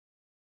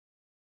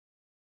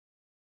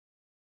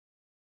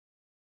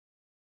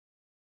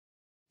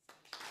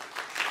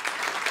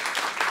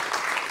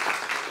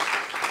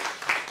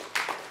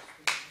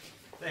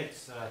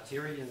Thanks,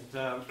 Terry,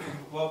 and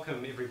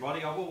welcome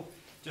everybody. I will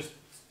just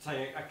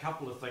say a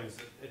couple of things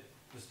at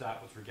the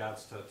start with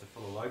regards to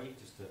Philology,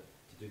 just to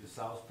do the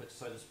sales pitch,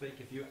 so to speak.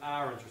 If you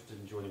are interested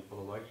in joining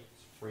Philology,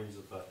 friends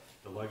of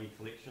the Logie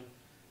collection,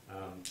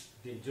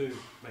 then do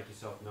make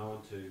yourself known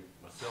to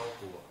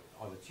myself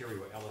or either Terry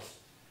or Alice,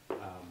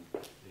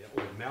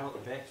 or Mel at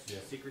the back, so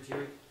our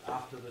secretary,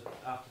 after the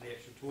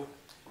actual talk,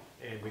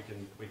 and we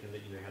can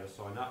let you know how to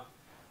sign up.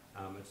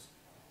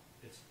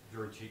 It's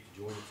very cheap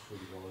to join. It's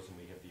 $20, and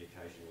we have the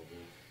occasional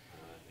event,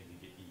 and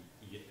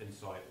you get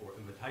insight or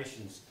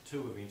invitations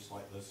to events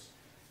like this,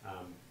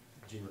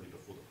 generally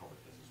before the public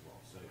does as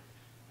well.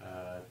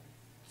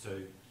 So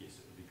yes,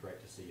 it would be great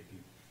to see a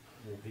few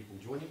more people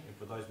joining. And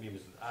for those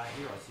members that are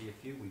here, I see a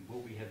few. We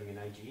will be having an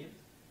AGM,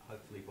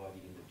 hopefully by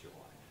the end of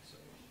July.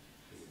 So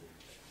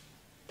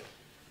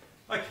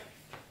okay,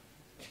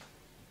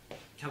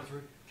 come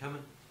through, come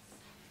in.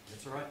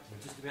 That's all right.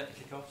 We're just about to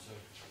kick off, so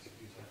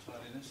excuse our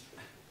tidiness.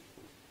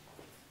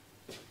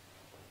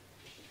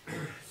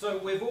 So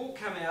we've all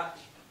come out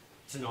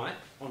tonight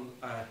on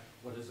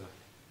what is a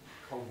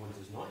cold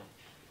winter's night.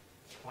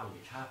 Finding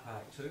a car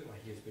park too,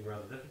 I hear it's been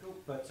rather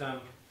difficult, but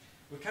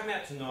we've come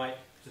out tonight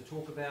to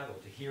talk about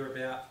or to hear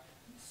about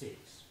sex,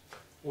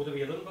 or to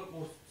be a little bit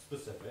more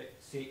specific,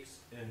 sex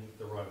in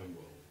the Roman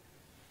world.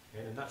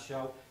 In a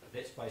nutshell,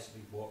 that's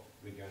basically what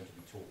we're going to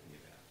be talking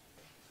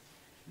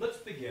about. Let's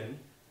begin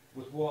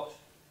with what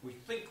we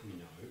think we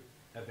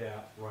know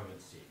about Roman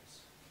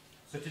sex.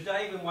 So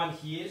today when one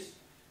hears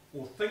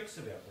or thinks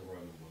about the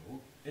Roman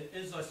world, it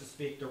is, I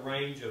suspect, a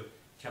range of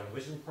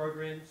television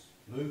programs,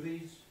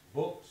 movies,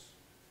 books,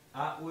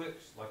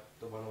 artworks like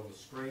the one on the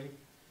screen,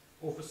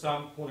 or for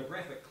some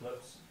pornographic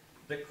clips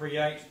that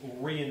create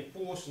or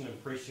reinforce an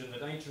impression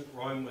that ancient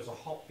Rome was a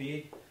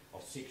hotbed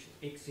of sexual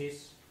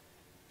excess,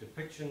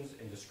 depictions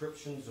and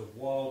descriptions of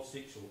wild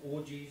sexual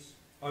orgies,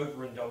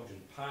 overindulgent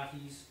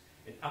parties,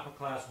 and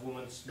upper-class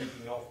women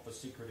sneaking off for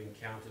secret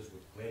encounters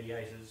with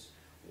gladiators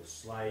or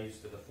slaves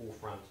to the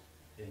forefront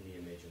in the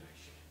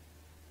imagination.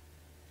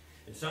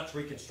 In such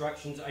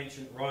reconstructions,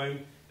 ancient Rome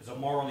is a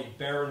morally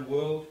barren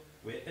world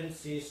where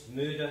incest,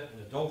 murder,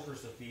 and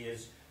adulterous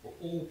affairs were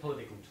all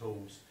political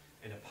tools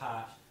and a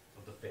part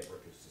of the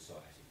fabric of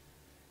society.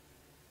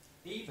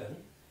 Even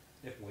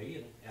if we,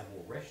 in our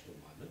more rational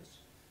moments,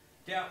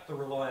 doubt the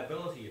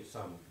reliability of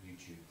some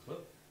YouTube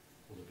clip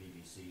or the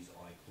BBC's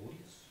I,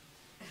 Claudius,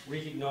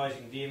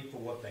 recognising them for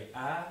what they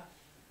are,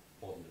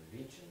 modern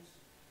inventions,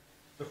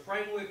 the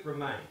framework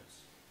remains.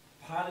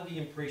 Part of the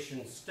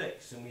impression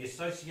sticks, and we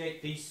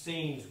associate these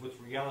scenes with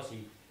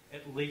reality,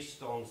 at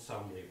least on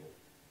some level.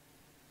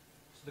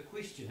 So the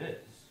question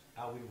is,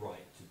 are we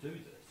right to do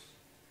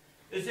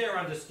this? Is our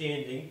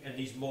understanding in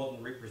these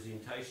modern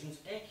representations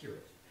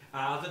accurate?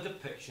 Are the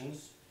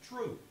depictions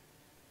true?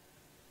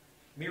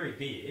 Mary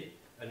Beard,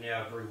 a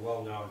now very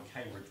well-known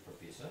Cambridge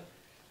professor,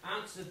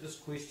 answered this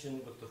question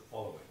with the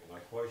following, and I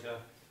quote her,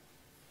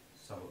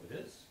 "Some of it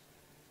is,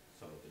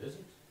 some of it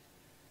isn't,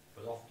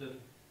 but often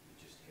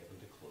we just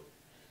haven't a clue."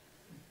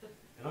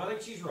 And I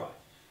think she's right.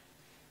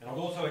 And I'll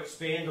also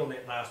expand on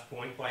that last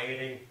point by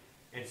adding,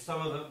 and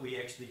some of it we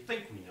actually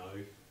think we know,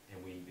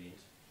 and we invent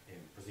and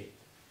present.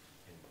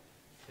 And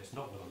that's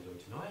not what I'm doing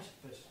tonight,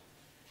 but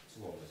it's a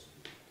long list of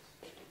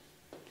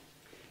things.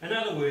 In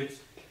other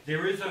words,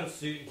 there is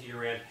uncertainty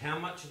around how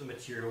much of the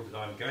material that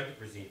I'm going to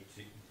present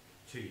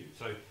to you.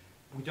 So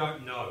we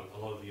don't know a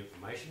lot of the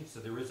information,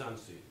 so there is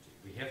uncertainty.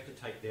 We have to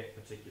take that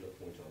particular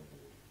point on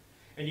board.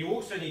 And you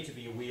also need to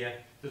be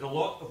aware that a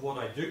lot of what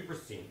I do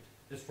present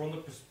is from the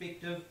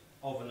perspective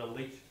of an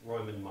elite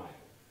Roman male.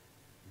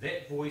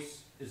 That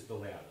voice is the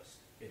loudest.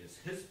 It is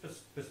his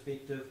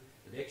perspective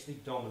that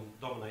actually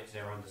dominates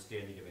our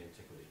understanding of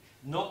antiquity,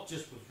 not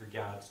just with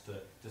regards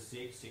to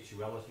sex,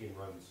 sexuality in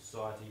Roman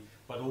society,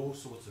 but all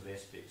sorts of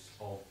aspects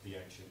of the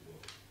ancient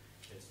world.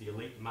 It's the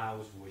elite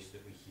male's voice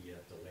that we hear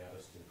the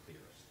loudest and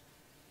clearest.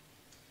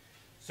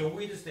 So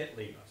where does that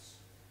leave us?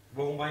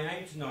 Well, my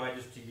aim tonight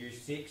is to use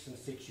sex and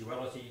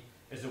sexuality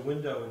as a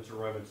window into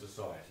Roman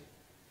society.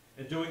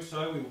 In doing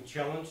so, we will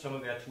challenge some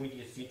of our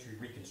 20th century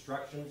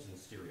reconstructions and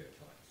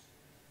stereotypes.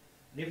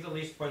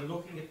 Nevertheless, by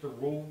looking at the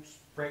rules,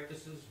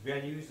 practices,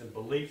 values and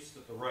beliefs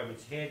that the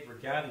Romans had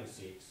regarding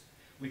sex,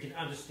 we can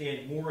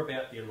understand more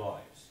about their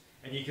lives,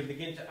 and you can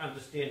begin to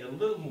understand a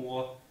little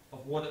more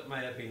of what it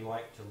may have been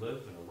like to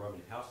live in a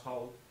Roman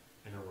household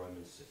in a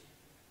Roman city.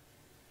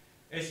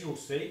 As you'll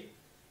see,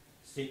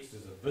 sex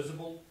is a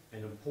visible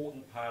and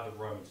important part of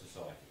Roman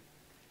society,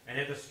 and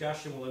our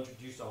discussion will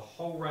introduce a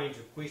whole range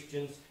of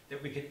questions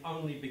that we can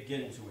only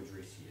begin to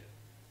address here.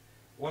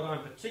 What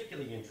I'm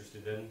particularly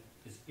interested in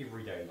is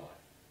everyday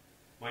life.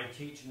 My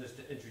intention is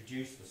to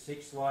introduce the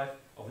sex life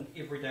of an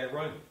everyday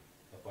Roman,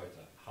 of both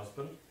a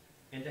husband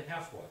and a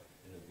housewife,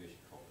 in inverted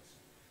commas.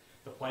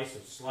 The place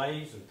of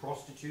slaves and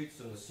prostitutes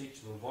in the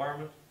sexual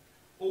environment,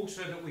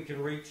 also that we can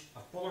reach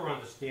a fuller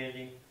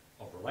understanding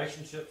of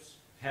relationships,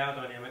 power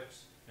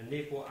dynamics, and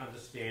therefore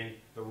understand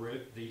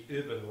the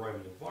urban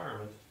Roman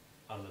environment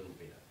a little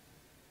better.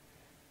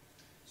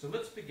 So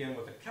let's begin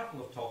with a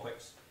couple of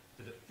topics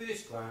that at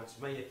first glance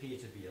may appear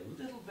to be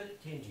a little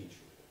bit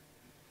tangential.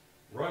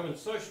 Roman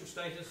social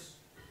status,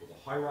 or the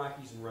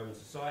hierarchies in Roman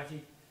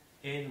society,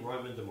 and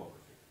Roman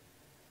demography.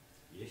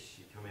 Yes,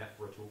 you come out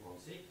for a talk on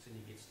sex and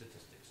you get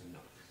statistics and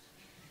numbers.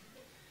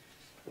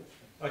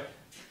 Okay.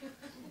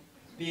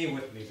 Bear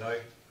with me though.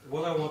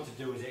 What I want to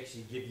do is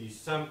actually give you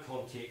some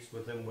context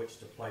within which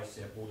to place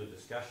our broader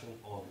discussion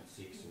on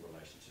sex and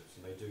relationships,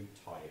 and they do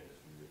tie in as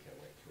we work our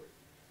way through.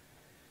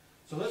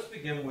 So let's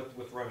begin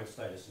with Roman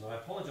status, and I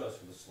apologise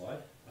for this slide.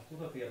 I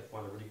thought I'd be able to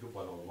find a really good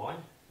one online,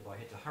 but I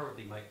had to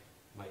hurriedly make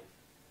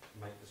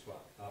this one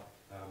up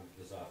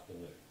this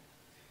afternoon.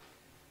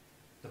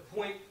 The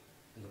point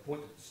that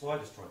the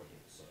slide is trying to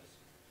emphasise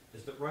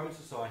is that Roman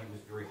society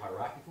was very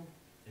hierarchical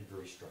and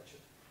very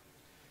structured.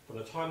 From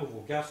the time of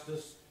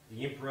Augustus,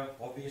 the emperor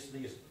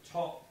obviously is at the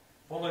top,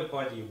 followed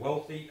by the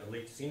wealthy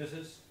elite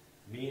senators,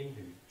 men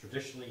who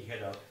traditionally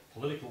had a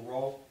political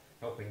role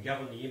helping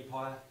govern the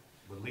empire,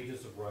 were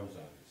leaders of Rome's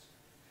armies.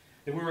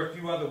 There were a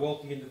few other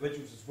wealthy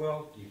individuals as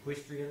well, the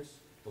equestrians,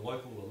 the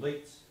local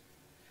elites,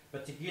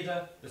 but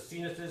together the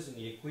senators and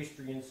the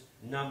equestrians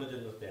numbered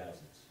in the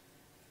thousands,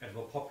 out of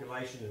a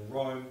population in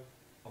Rome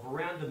of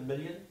around 1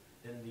 million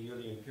in the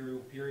early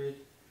imperial period,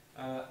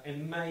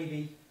 and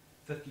maybe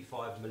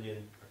 55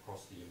 million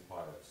across the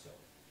empire itself.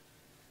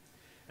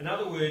 In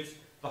other words,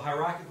 the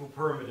hierarchical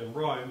pyramid in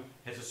Rome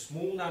has a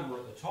small number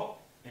at the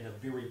top and a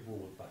very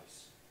broad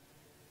base.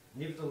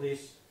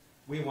 Nevertheless,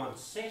 where one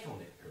sat on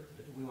that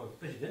pyramid, where one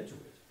fitted into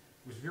it,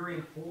 was very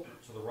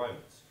important to the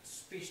Romans,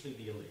 especially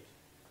the elite.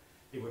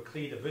 There were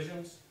clear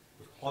divisions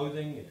with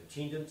clothing and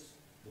attendance,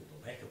 or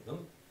the lack of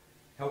them,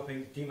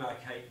 helping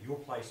demarcate your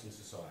place in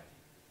society.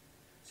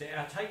 So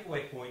our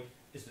takeaway point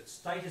is that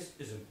status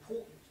is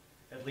important,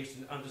 at least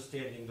in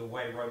understanding the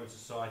way Roman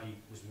society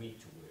was meant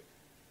to work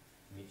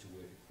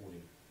according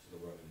to the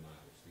Roman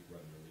males, the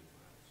Roman elite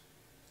males.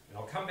 And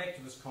I'll come back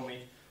to this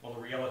comment on the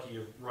reality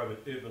of Roman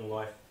urban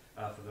life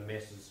for the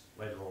masses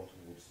later on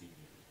towards the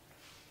end.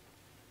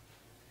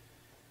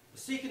 The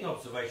second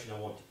observation I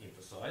want to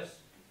emphasise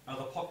are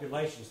the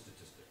population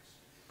statistics,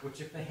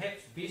 which are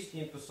perhaps best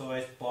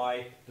emphasised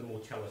by the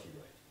mortality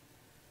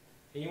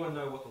rate. Anyone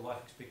know what the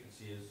life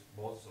expectancy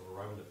was of a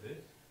Roman at birth?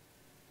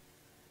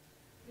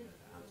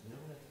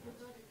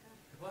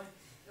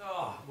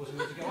 Oh, it wasn't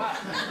meant to go up.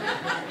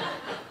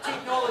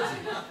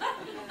 Technology.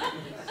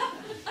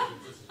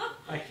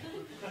 Okay.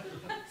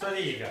 So there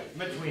you go,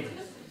 mid-20s.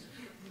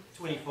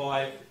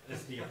 25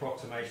 is the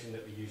approximation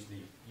that we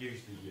usually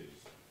use.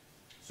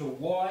 So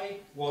why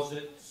was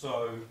it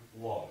so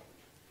low?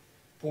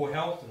 Poor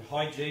health and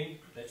hygiene,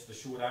 that's the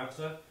short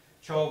answer.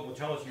 Child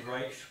mortality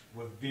rates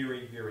were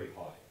very, very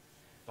high.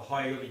 The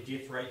high early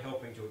death rate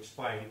helping to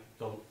explain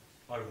the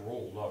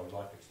overall low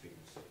life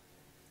expectancy.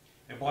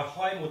 And by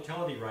high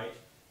mortality rate,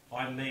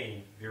 I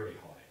mean very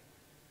high.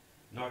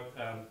 Note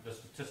the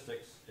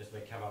statistics as they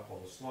come up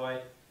on the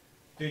slide.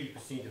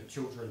 30% of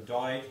children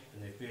died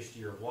in their first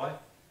year of life.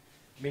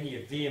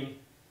 Many of them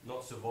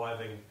not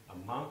surviving a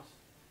month.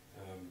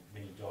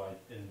 Many died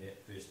in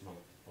that first month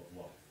of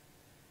life.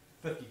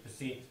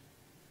 50%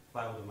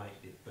 failed to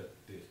make their 5th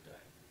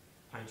birthday.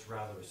 Paints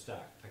rather a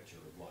stark picture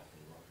of life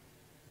in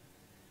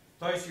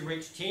Rome. Those who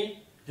reached 10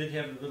 did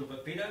have it a little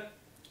bit better.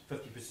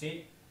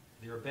 50%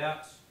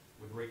 thereabouts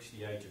would reach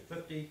the age of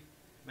 50.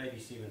 Maybe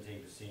 17%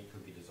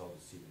 could get as old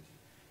as 70.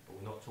 But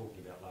we're not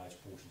talking about large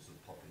portions of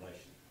the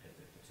population at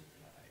that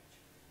particular age.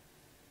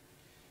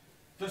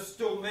 This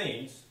still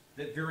means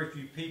that very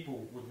few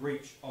people would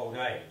reach old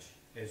age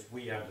as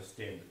we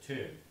understand the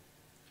term.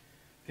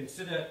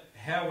 Consider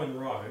how in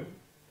Rome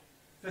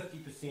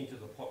 50% of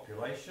the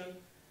population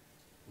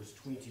was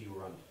 20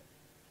 or under,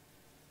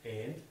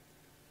 and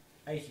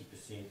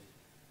 80%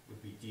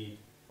 would be dead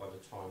by the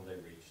time they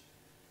reached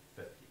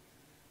 50.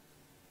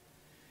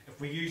 If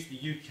we use the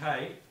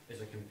UK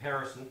as a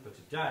comparison for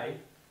today,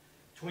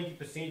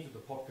 20% of the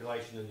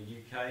population in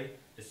the UK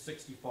is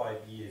 65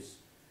 years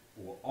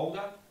or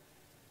older,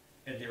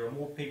 and there are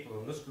more people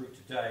in this group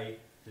today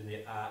than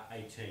there are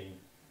 18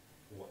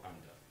 or under.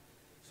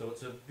 So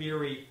it's a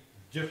very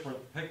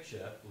different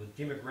picture.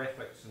 The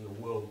demographics in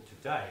the world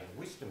today, the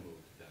Western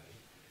world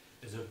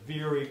today, is a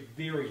very,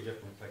 very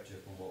different picture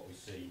from what we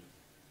see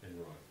in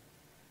Rome.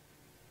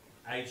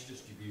 Age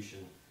distribution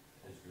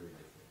is very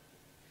different.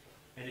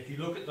 And if you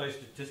look at those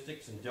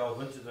statistics and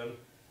delve into them,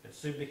 it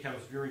soon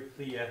becomes very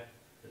clear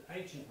that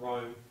ancient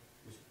Rome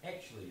was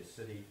actually a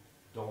city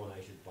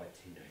dominated by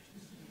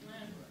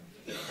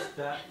teenagers.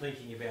 Start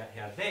thinking about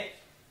how that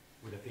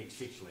would affect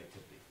sexual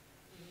activity.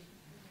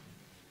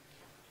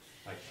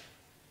 Okay.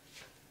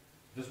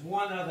 There's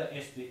one other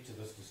aspect to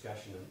this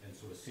discussion and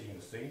sort of setting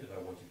the scene that I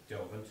want to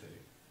delve into,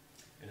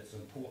 and it's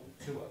important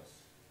to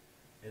us.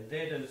 And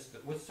that is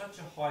that with such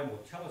a high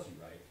mortality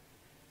rate,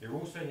 there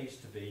also needs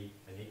to be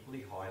an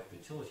equally high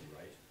fertility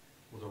rate,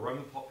 or the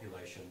Roman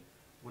population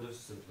would have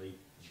simply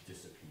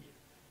disappeared.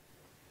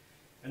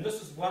 And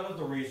this is one of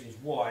the reasons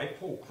why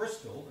Paul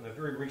Crystal, in a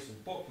very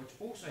recent book, which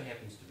also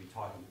happens to be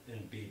titled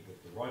In Bed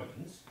with the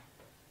Romans,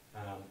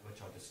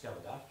 which I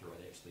discovered after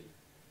I'd actually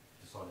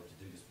decided to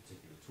do this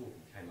particular talk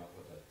and came up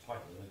with a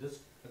title, and it is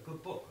a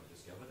good book, I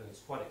discovered, and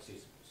it's quite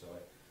accessible, so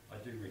I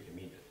do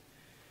recommend it.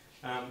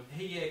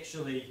 He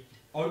actually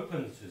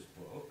opens his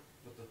book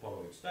with the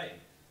following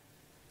statement: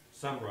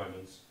 some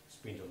Romans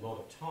spent a lot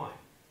of time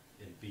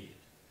in bed.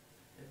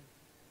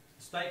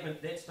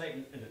 That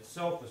statement in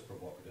itself is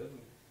provocative, and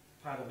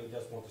part of me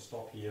does want to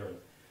stop here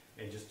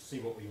and just see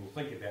what we all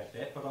think about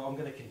that, but I'm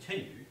going to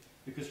continue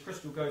because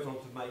Crystal goes on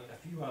to make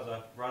a few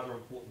other rather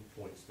important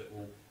points that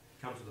will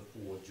come to the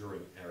fore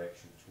during our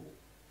actual talk.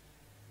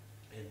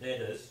 And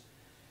that is,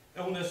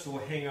 illness or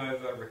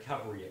hangover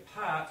recovery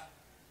apart,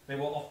 they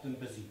were often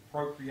busy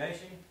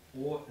procreating,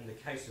 or in the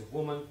case of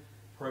women,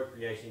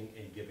 procreating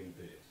and giving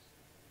birth.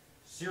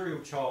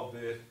 Serial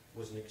childbirth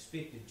was an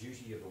expected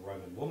duty of a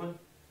Roman woman,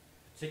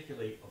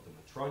 particularly of the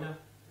matrona,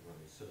 the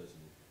Roman citizen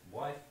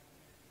wife,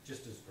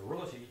 just as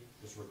virility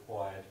was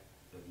required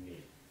of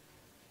men.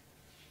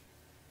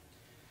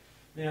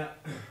 Now,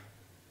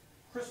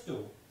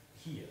 Crystal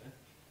here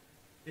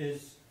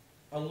is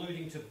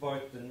alluding to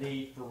both the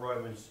need for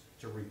Romans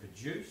to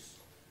reproduce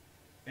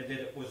and that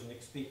it was an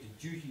expected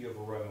duty of a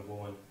Roman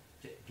woman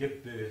to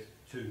give birth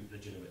to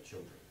legitimate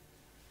children.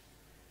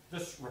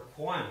 This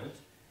requirement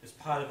is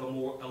part of a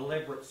more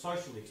elaborate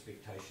social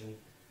expectation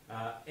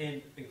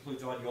and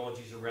includes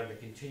ideologies around the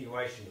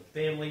continuation of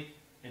family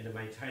and the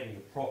maintaining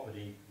of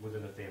property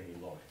within a family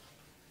line.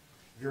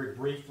 Very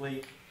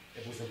briefly,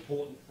 it was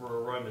important for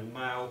a Roman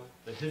male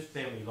that his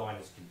family line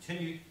is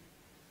continued,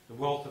 the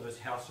wealth of his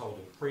household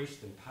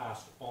increased and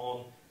passed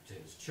on to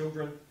his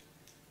children,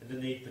 and the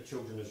need for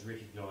children is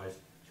recognised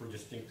through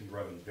distinctly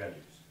Roman values,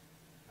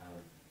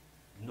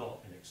 not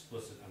an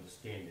explicit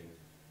understanding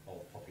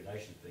of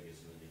population figures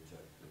and the need to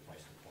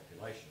replace the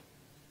population.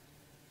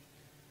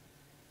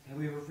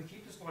 However, if we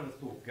keep this line of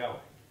thought going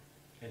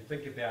and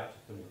think about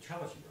the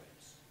mortality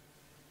rates,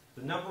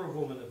 the number of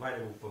women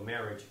available for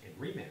marriage and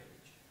remarriage,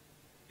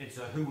 and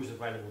so who was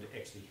available to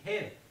actually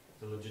have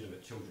the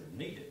legitimate children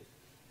needed,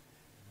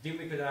 then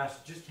we could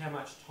ask just how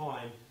much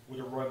time would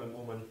a Roman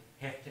woman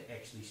have to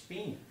actually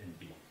spend in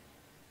bed?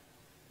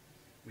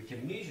 We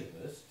can measure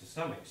this to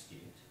some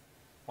extent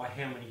by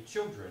how many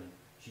children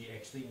she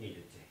actually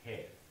needed to have.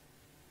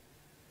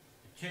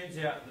 It turns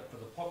out that for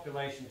the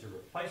population to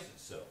replace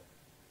itself,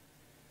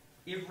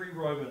 every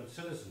Roman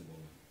citizen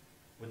woman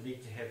would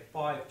need to have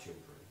 5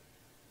 children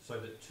so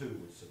that 2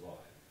 would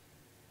survive.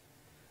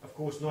 Of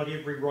course, not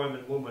every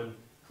Roman woman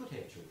could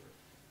have children.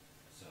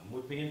 Some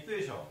would be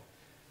infertile.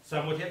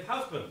 Some would have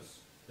husbands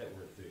that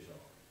were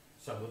infertile.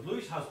 Some would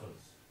lose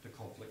husbands to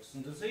conflicts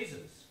and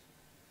diseases.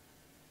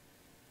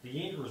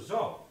 The end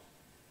result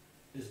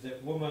is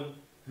that women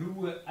who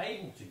were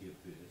able to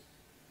give birth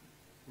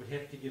would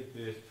have to give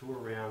birth to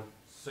around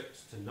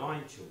 6 to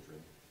 9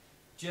 children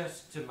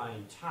just to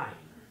maintain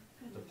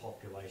the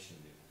population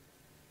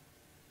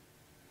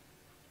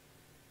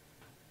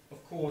level.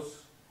 Of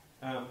course,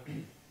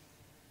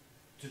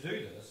 to do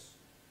this,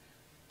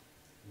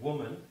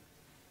 women,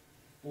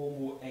 or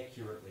more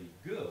accurately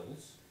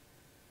girls,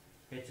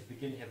 had to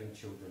begin having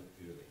children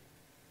early.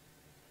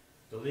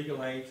 The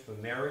legal age for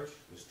marriage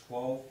was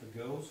 12 for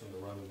girls in the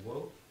Roman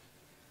world.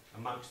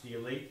 Amongst the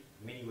elite,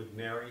 many would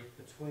marry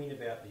between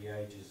about the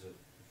ages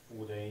of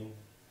 14,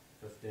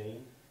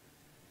 15.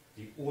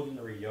 The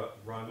ordinary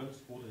Romans,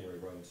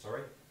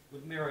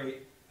 would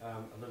marry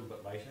a little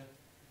bit later,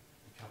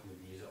 a couple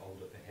of years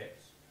older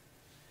perhaps.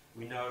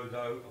 We know,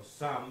 though, of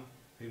some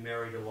who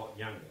married a lot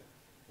younger,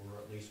 or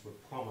at least were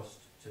promised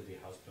to their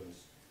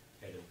husbands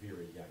at a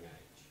very young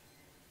age.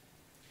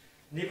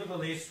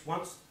 Nevertheless,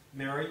 once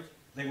married,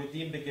 they would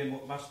then begin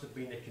what must have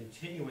been a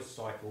continuous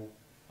cycle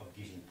of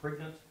getting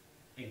pregnant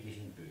and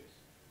giving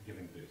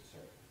birth.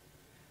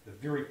 The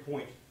very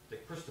point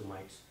that Crystal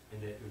makes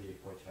in that earlier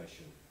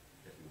quotation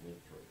that we went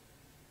through.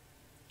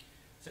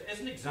 So as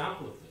an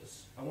example of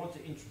this, I want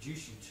to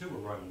introduce you to a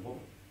Roman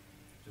woman,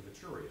 to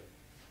Vittoria.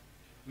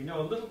 We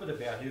know a little bit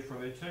about her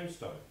from her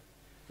tombstone.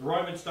 The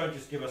Romans don't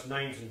just give us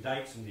names and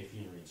dates in their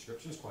funerary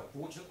inscriptions, quite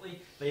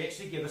fortunately, they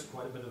actually give us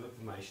quite a bit of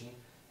information,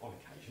 on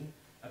occasion,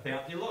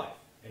 about their life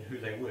and who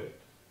they were.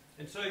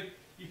 And so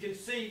you can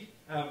see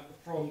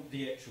from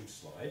the actual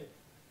slide,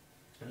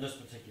 in this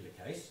particular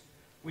case,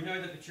 we know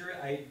that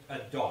Vittoria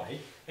died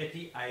at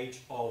the age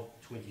of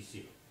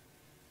 27.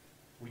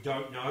 We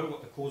don't know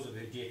what the cause of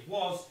her death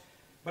was,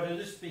 but it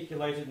is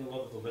speculated in a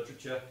lot of the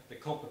literature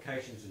that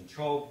complications in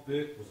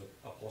childbirth was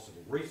a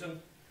possible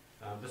reason.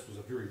 This was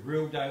a very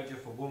real danger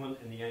for women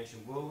in the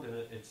ancient world, and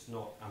it's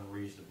not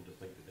unreasonable to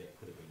think that that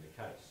could have been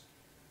the case.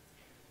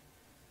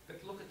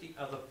 But look at the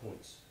other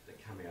points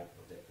that come out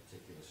of that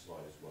particular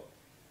slide as well.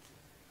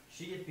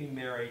 She had been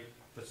married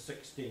for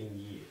 16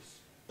 years.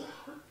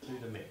 Do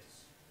the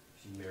maths.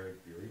 She married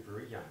very,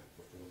 very young,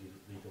 before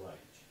the legal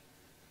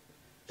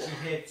age.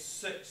 She had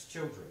 6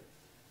 children.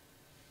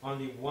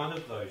 Only one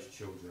of those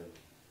children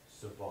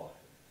survived.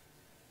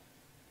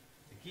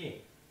 Again,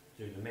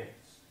 do the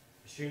maths.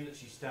 Assume that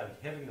she started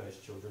having those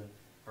children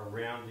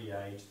around the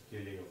age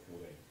 13 or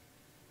 14.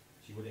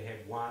 She would have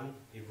had one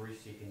every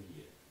second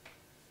year,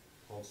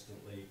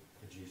 constantly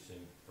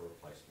producing a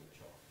replacement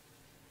child.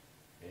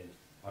 and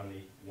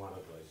only one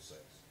of those 6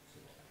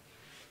 survive.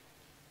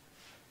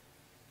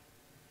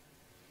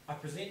 I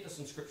present this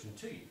inscription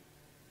to you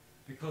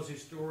because her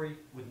story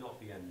would not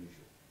be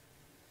unusual.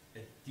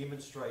 It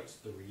demonstrates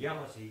the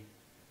reality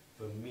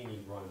for many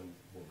Roman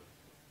women.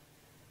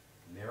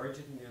 Marriage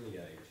at an early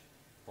age,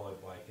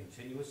 followed by a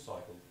continuous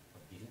cycle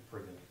of getting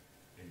pregnant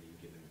and then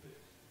giving birth.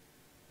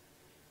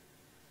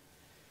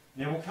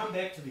 Now we'll come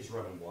back to these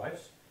Roman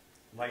wives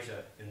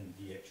later in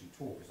the actual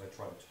talk as I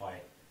try to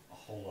tie a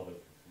whole lot of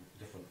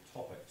different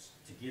topics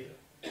together.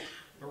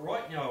 But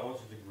right now I want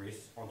to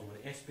digress onto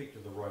an aspect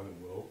of the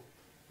Roman world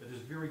that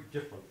is very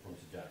different from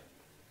today.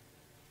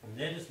 And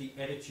that is the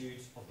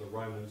attitudes of the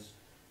Romans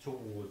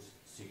towards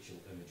sexual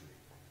imagery.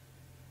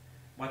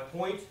 My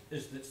point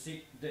is that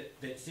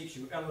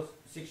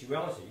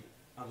sexuality,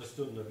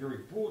 understood in a very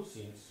broad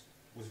sense,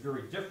 was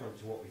very different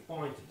to what we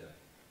find today,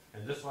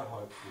 and this I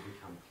hope will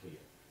become clear.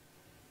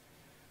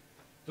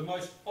 The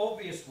most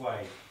obvious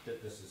way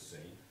that this is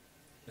seen,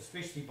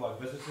 especially by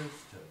visitors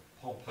to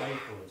Pompeii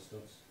for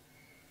instance,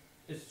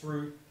 is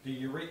through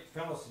the erect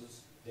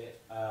phalluses that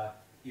are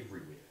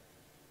everywhere.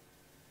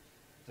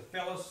 The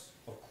phallus,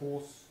 of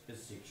course,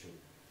 is sexual,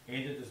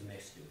 and it is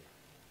masculine.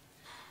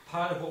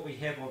 Part of what we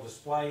have on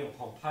display in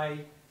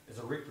Pompeii is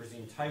a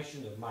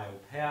representation of male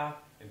power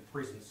and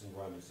presence in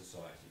Roman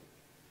society.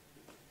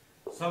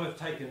 Some have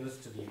taken this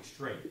to the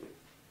extreme,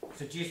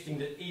 suggesting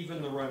that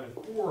even the Roman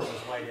forum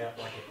is laid out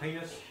like a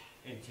penis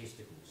and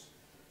testicles.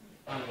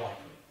 Unlikely.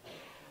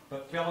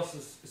 But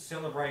phalluses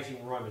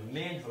celebrating Roman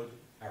manhood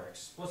are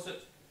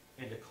explicit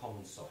and a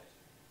common sight.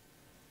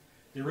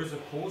 There is,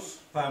 of course,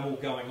 far more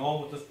going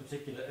on with this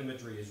particular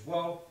imagery as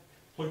well.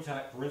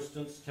 Plutarch, for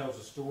instance, tells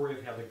a story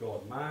of how the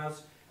god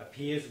Mars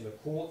appears in the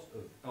court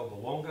of Alba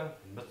Longa,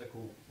 a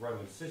mythical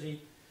Roman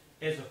city,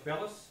 as a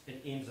phallus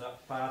and ends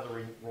up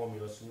fathering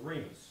Romulus and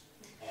Remus.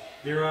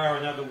 There are,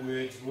 in other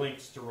words,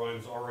 links to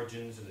Rome's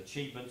origins and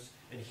achievements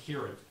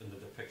inherent in the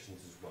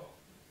depictions as well.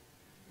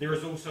 There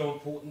is also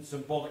important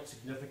symbolic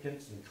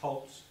significance in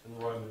cults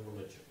and Roman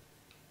religion.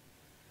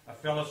 A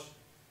phallus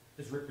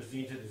is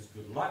represented as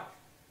good luck,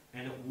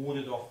 and it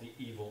warded off the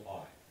evil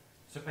eye.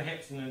 So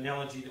perhaps an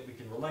analogy that we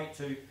can relate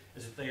to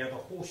is that they are the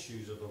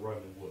horseshoes of the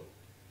Roman world.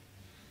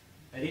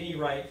 At any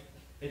rate,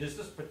 it is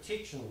this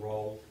protection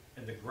role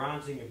and the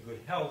granting of good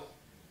health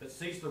that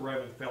sees the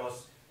Roman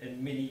phallus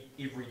in many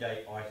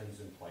everyday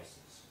items and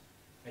places.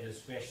 It is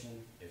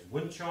fashioned as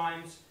wind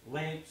chimes,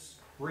 lamps,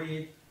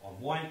 bread, on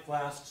wine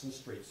flasks and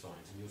street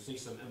signs. And you'll see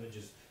some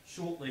images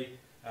shortly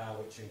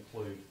which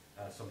include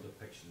some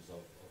depictions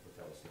of the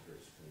phallus in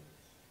various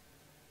forms.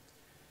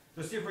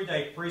 This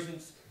everyday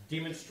presence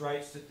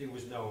demonstrates that there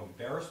was no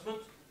embarrassment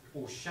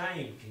or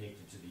shame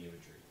connected to the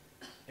imagery.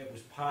 It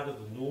was part of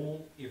the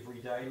normal,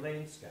 everyday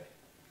landscape.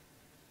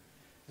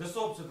 This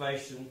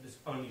observation is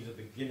only the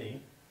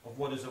beginning of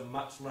what is a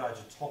much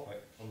larger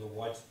topic on the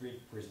widespread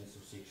presence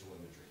of sexual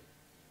imagery.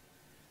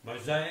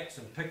 Mosaics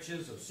and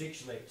pictures of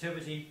sexual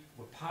activity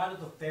were part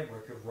of the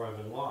fabric of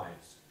Roman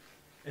lives.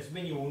 As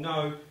many will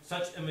know,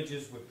 such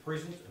images were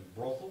present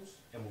in brothels,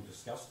 and we'll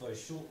discuss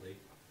those shortly.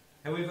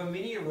 However,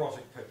 many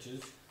erotic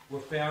pictures were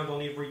found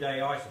on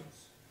everyday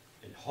items,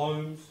 in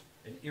homes,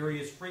 in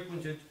areas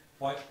frequented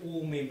by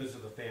all members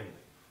of the family.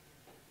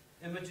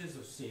 Images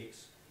of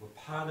sex were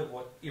part of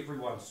what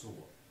everyone saw.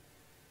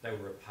 They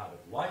were a part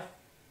of life,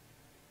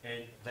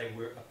 and they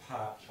were a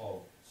part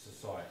of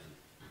society.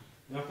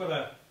 And I've got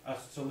a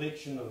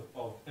selection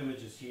of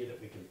images here that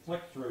we can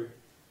flick through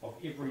of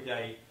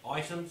everyday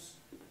items,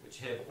 which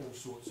have all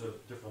sorts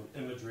of different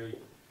imagery,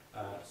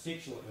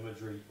 sexual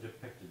imagery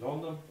depicted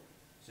on them.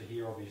 So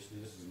here, obviously,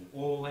 this is an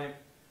oil lamp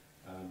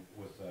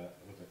with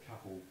a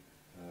couple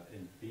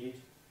in bed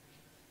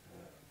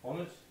on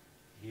it.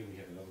 Here we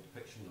have another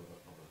depiction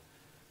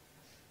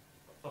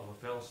of a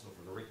phallus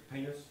with an erect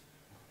penis.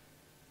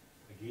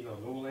 Again, on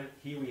an oil lamp.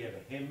 Here we have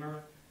a hand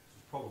mirror. This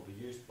was probably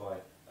used by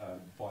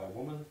a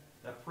woman.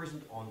 They're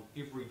present on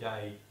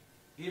everyday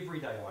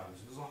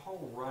items. There's a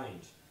whole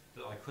range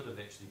that I could have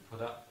actually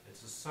put up.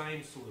 It's the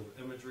same sort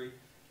of imagery.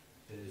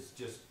 It is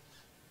just,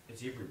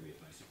 it's everywhere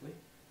basically.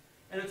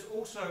 And it's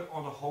also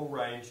on a whole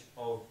range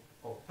of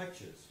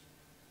pictures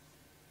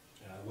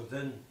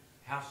within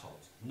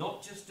households.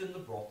 Not just in the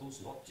brothels,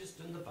 not just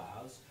in the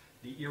bars,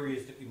 the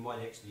areas that we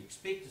might actually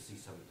expect to see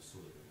some of this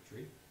sort of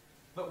imagery,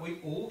 but we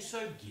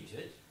also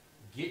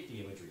get the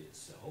imagery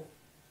itself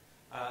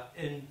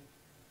in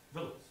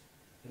villas,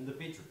 in the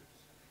bedrooms,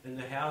 in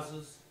the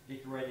houses,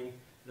 decorating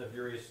the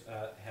various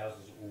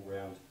houses all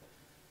around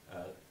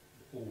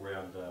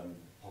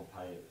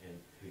Pompeii and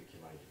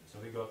Herculaneum. So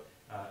we've got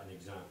an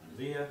example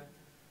there.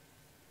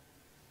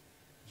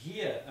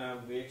 Here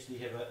we actually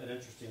have an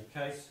interesting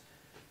case.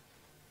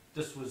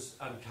 This was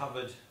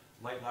uncovered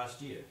late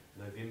last year,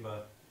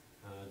 November,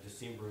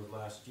 December of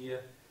last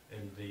year,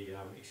 in the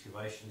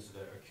excavations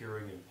that are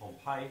occurring in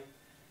Pompeii,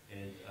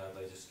 and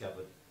they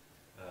discovered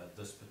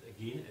this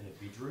again in a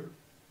bedroom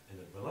in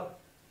a villa,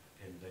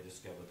 and they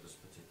discovered this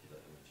particular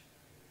image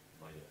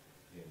later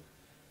in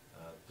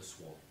the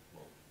swan,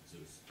 well,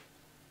 Zeus.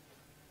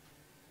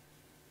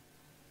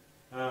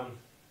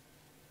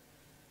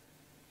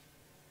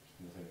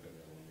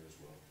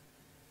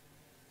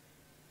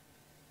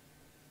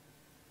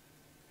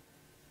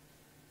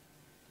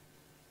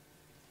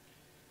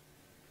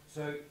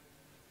 So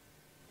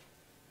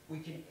we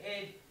can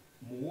add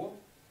more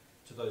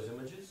to those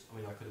images. I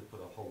mean, I could have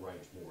put a whole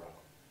range more up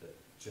that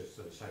just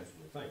sort of same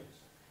sort of things.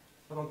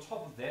 But on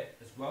top of that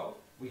as well,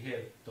 we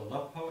have the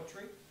love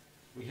poetry,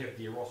 we have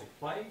the erotic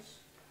plays,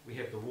 we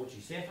have the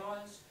raunchy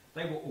satires.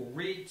 They were all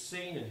read,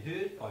 seen and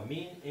heard by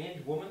men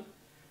and women.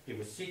 There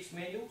were sex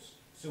manuals.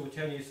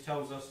 Suetonius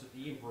tells us that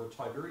the Emperor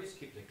Tiberius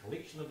kept a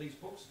collection of these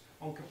books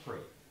on Capri.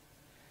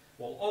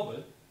 While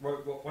Ovid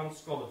wrote what one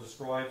scholar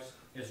describes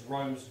as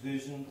Rome's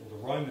version, or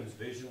the Romans'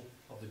 version,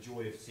 of the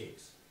joy of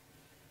sex.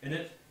 In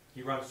it,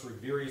 he runs through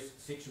various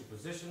sexual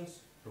positions,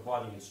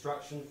 providing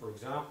instruction, for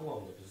example,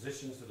 on the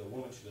positions that a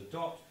woman should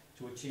adopt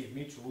to achieve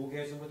mutual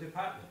orgasm with her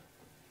partner.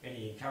 And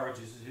he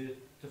encourages her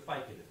to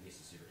fake it if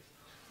necessary.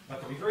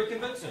 But to be very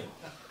convincing,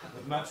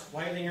 with much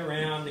flailing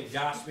around and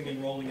gasping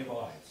and rolling of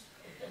eyes.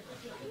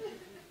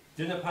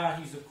 Dinner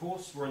parties, of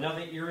course, were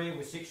another area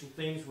where sexual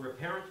themes were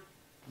apparent.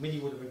 Many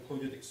would have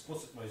included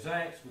explicit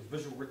mosaics with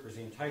visual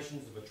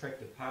representations of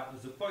attractive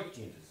partners of both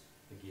genders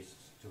for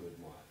guests to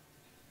admire.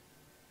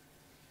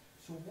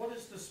 So what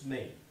does this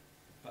mean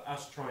for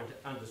us trying to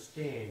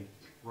understand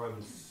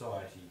Roman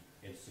society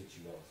and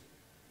sexuality?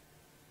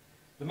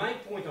 The main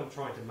point I'm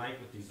trying to make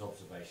with these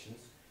observations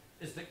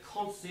is that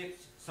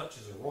concepts such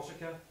as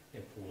erotica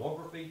and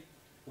pornography,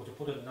 or to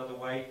put it another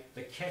way,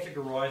 the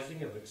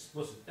categorizing of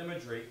explicit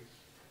imagery,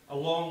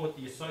 along with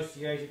the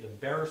associated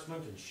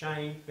embarrassment and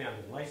shame found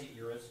in later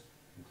eras,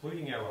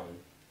 including our own,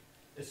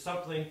 is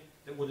something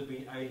that would have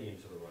been alien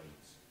to the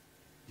Romans.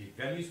 Their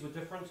values were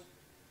different,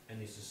 and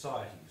their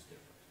society was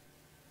different.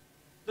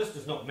 This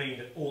does not mean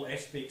that all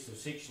aspects of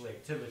sexual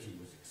activity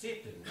was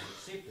accepted or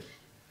accepted.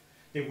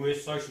 There were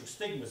social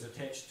stigmas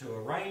attached to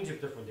a range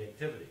of different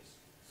activities,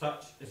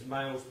 such as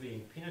males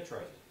being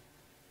penetrated.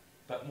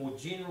 But more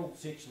general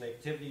sexual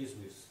activity,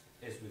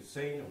 as we've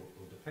seen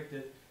or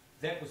depicted,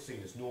 that was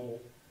seen as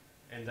normal,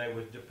 and they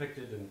were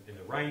depicted in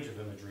a range of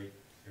imagery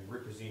and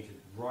represented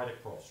right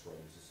across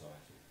Roman society.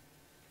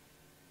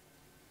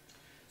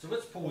 So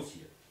let's pause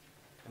here,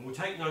 and we'll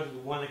take note of the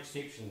one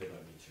exception that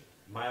I mentioned,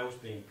 males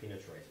being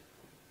penetrated.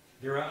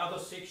 There are other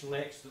sexual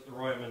acts that the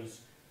Romans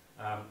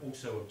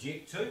also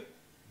object to,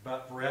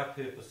 but for our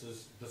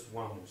purposes, this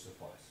one will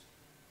suffice.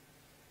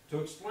 To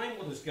explain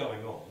what is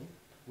going on,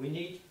 we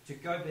need to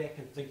go back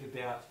and think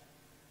about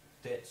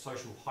that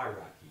social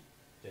hierarchy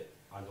that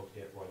I looked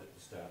at right at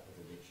the start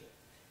of the lecture,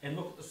 and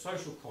look at the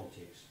social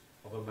context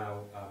of a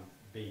male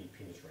being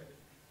penetrated.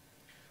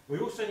 We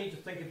also need to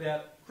think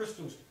about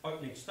Crystal's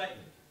opening statement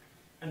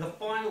and the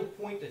final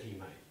point that he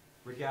made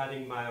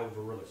regarding male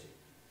virility.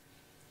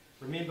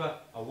 Remember,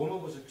 a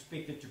woman was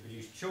expected to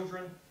produce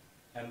children,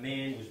 a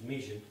man was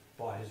measured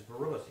by his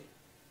virility.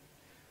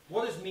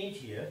 What is meant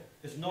here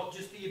is not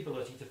just the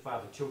ability to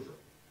father children.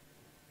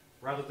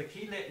 Rather, the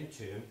key Latin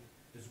term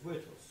is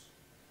virtus,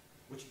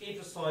 which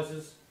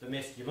emphasises the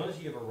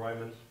masculinity of a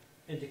Roman,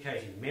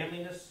 indicating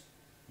manliness,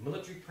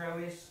 military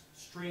prowess,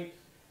 strength,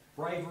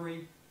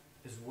 bravery,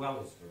 as well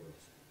as virility.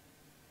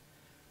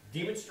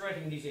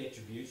 Demonstrating these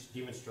attributes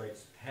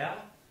demonstrates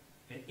power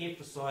and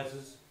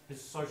emphasises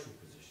his social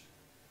position.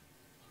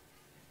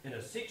 In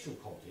a sexual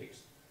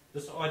context,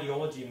 this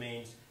ideology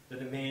means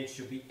that a man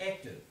should be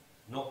active,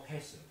 not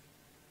passive.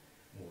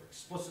 More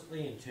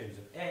explicitly, in terms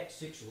of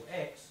sexual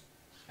acts,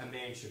 a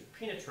man should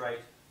penetrate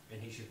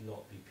and he should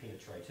not be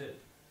penetrated.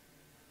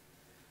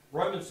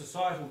 Roman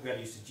societal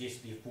values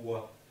suggest,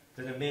 therefore,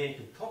 that a man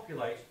could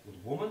copulate with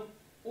women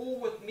or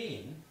with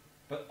men,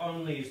 but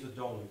only as the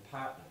dominant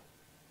partner.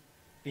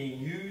 Being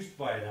used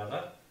by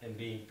another and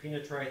being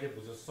penetrated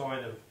was a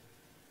sign of,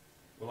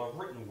 well, I've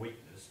written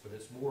weakness, but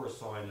it's more a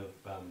sign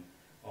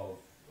of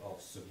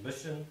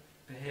submission,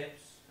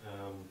 perhaps.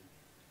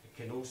 It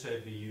can also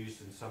be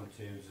used in some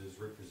terms as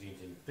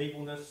representing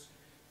feebleness,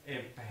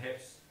 and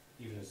perhaps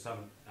even in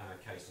some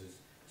cases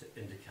to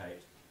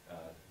indicate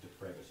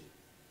depravity.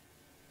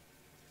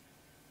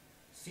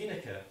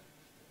 Seneca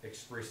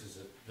expresses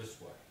it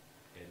this way,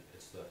 and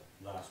it's the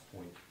last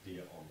point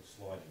there on the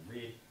slide in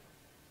red.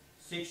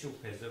 Sexual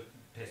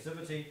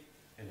passivity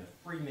in a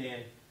free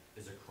man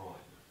is a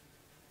crime.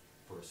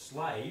 For a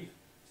slave,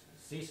 it's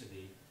a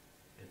necessity,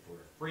 and for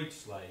a freed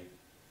slave,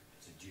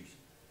 it's a duty.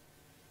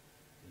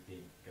 He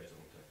then goes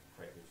on to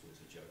crack all sorts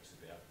of jokes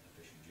about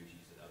official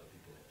duties that other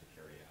people have to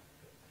carry out,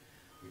 but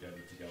we don't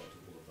need to go into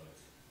all of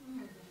those.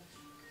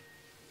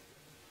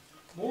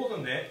 More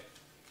than that,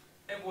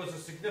 it was a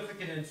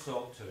significant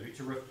insult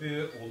to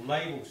refer or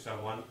label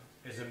someone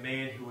as a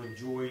man who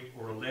enjoyed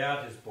or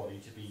allowed his body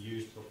to be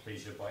used for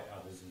pleasure by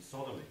others in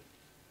sodomy.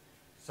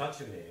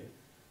 Such a man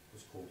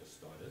was called a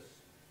stidus,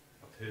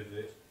 a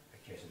pervert, a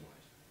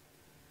catamite.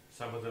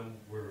 Some of them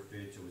were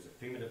referred to as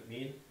effeminate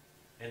men,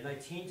 and they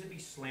tend to be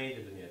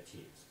slandered in our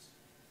texts.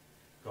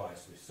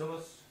 Gaius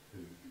Lucilius,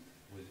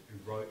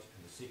 who wrote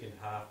in the second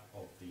half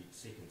of the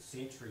 2nd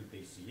century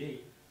BCE,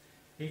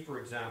 he, for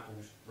example,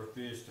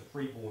 refers to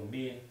freeborn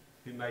men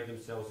who made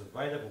themselves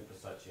available for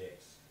such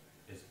acts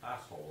as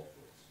asshole offerers.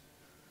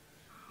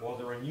 While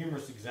there are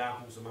numerous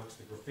examples amongst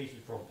the graffiti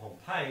from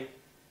Pompeii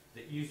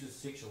that uses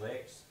sexual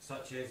acts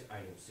such as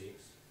anal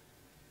sex,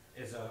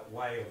 as a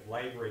way of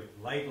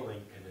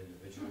labelling an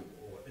individual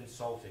or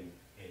insulting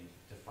and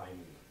defaming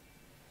them.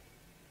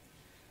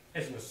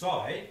 As an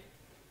aside,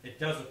 it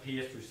does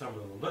appear through some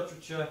of the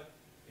literature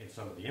and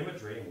some of the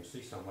imagery, and we'll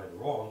see some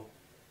later on,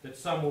 that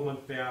some women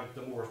found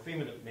the more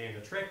effeminate man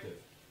attractive,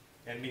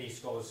 and many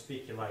scholars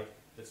speculate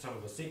that some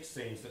of the sex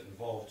scenes that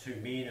involve two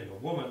men and a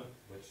woman,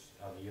 which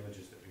are the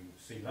images that we will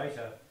see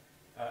later,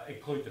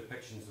 include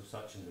depictions of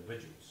such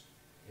individuals.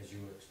 As you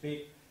would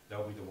expect,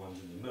 they'll be the ones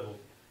in the middle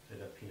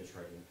that are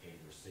penetrating and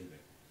receiving.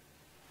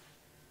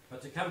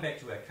 But to come back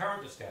to our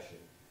current discussion,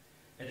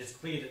 it is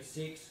clear that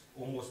sex,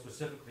 or more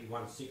specifically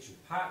one's sexual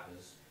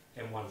partners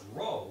and one's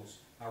roles,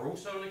 are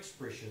also an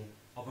expression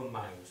of a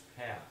male's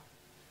power,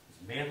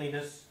 his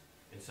manliness,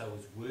 and so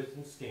his worth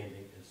and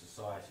standing in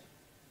society.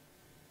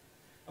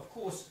 Of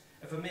course,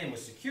 if a man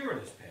was secure in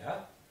his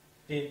power,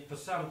 then for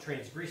some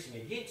transgressing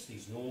against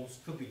these norms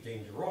could be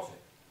deemed erotic.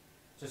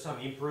 So some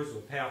emperors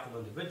or powerful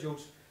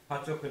individuals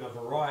partook in a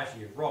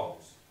variety of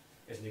roles.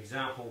 As an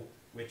example,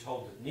 we're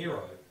told that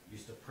Nero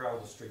used to prowl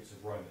the streets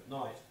of Rome at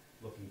night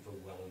looking for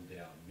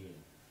well-endowed men.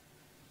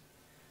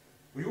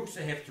 We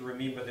also have to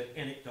remember that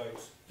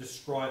anecdotes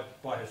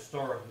described by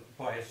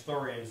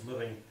historians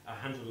living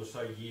 100 or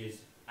so years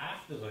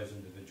after those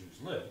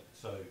individuals lived,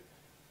 so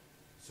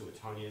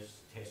Suetonius,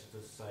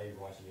 Tacitus, say,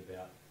 writing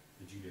about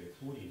the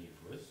Judeo-Claudian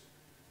emperors,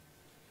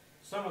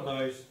 some of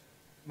those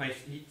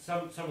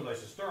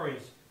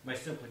historians may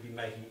simply be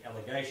making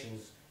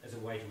allegations as a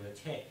way to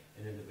attack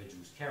an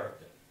individual's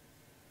character.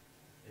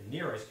 In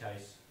Nero's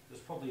case,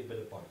 there's probably a bit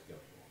of both going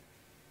on.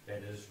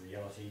 That is,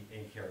 reality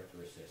and character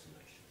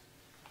assassination.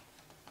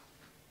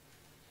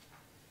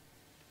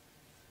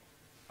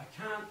 I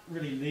can't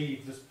really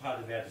leave this part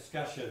of our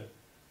discussion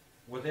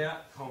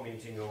without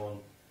commenting on,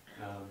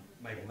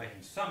 maybe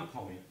making some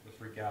comment with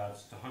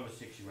regards to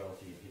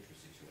homosexuality and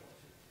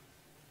heterosexuality.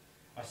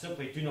 I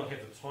simply do not have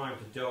the time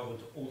to delve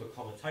into all the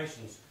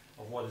connotations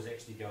of what is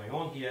actually going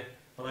on here,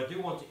 but I do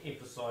want to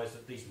emphasise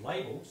that these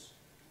labels,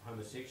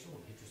 homosexual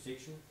and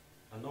heterosexual,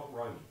 are not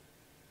Roman.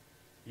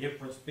 The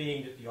inference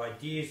being that the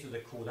ideas that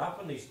are caught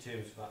up in these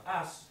terms for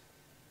us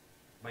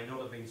may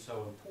not have been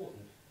so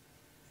important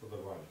for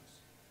the Romans.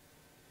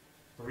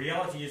 The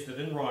reality is that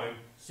in Rome,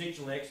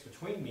 sexual acts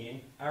between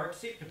men are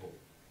acceptable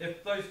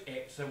if those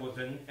acts are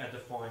within a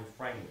defined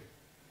framework.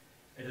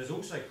 It is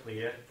also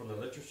clear from the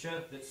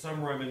literature that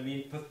some Roman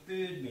men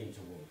preferred men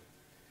to women.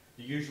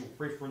 The usual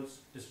preference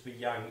is for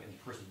young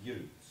and pretty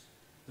youths.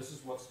 This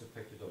is what's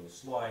depicted on the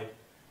slide,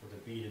 with a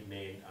bearded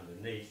man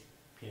underneath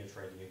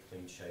penetrating a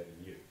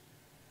clean-shaven youth.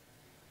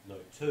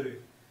 Note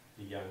too,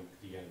 the young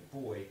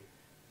boy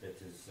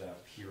that is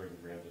peering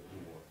around a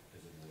door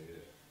as a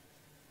voyeur.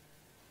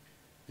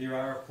 There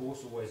are, of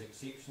course, always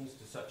exceptions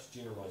to such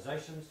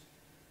generalisations,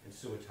 and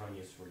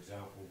Suetonius, for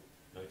example,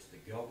 notes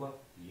that Galba,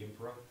 the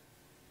emperor,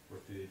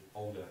 referred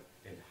older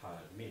and hard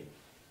men.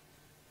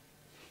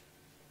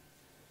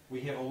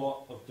 We have a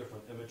lot of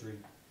different imagery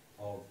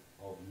of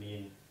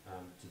men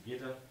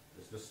together.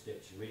 There's this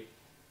statuette,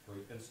 for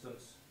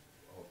instance,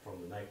 from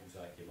the Naples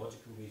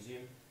Archaeological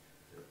Museum.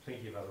 There are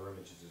plenty of other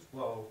images as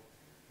well,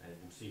 and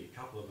we'll see a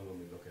couple of them when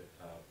we look at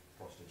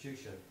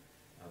prostitution,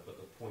 but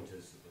the point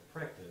is that the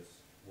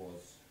practice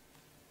was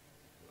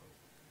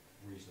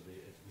reasonably,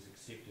 it was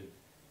accepted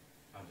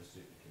under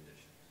certain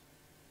conditions.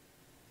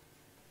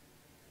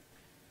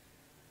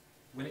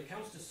 When it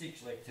comes to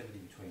sexual activity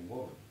between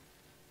women,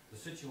 the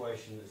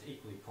situation is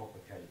equally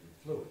complicated and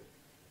fluid,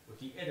 with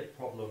the added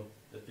problem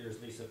that there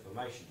is less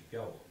information to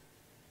go on.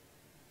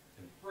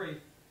 In brief,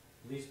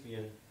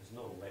 lesbian is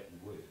not a Latin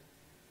word.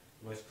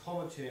 The most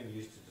common term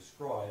used to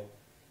describe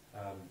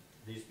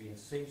lesbian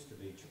seems to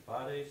be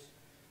tribades,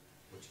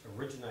 which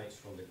originates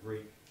from the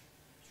Greek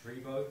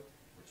tribo,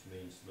 which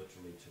means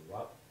literally to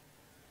rub.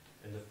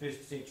 In the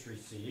 1st century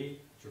CE,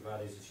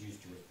 tribades is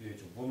used to refer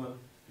to women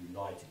who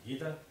lie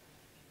together,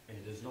 and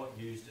it is not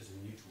used as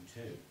a neutral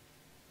term,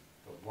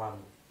 but one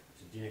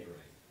to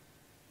denigrate.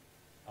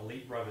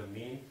 Elite Roman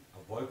men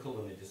are vocal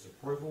in their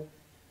disapproval.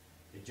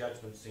 Their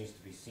judgment seems to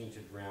be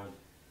centred around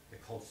the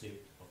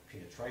concept of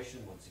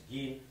penetration, once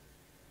again,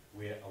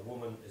 where a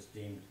woman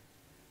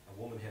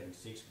having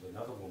sex with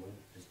another woman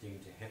is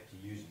deemed to have to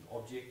use an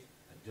object,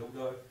 a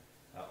dildo,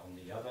 on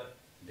the other.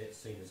 That's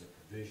seen as a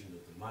perversion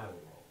of the male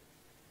role.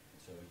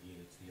 And so again,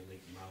 it's the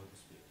elite male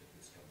perspective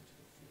that's coming to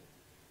the fore.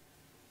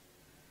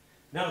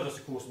 None of this,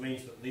 of course,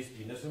 means that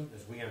lesbianism,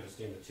 as we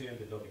understand the term,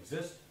 did not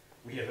exist.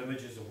 We have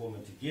images of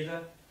women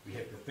together. We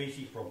have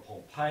graffiti from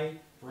Pompeii,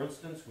 for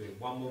instance, where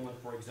one woman,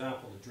 for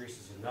example,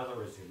 addresses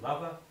another as her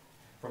lover.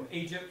 From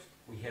Egypt,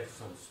 we have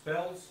some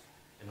spells,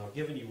 and I've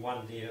given you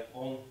one there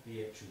on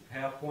the actual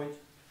PowerPoint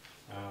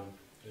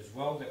as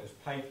well. That was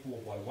paid for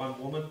by one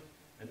woman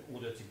in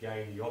order to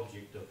gain the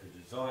object of her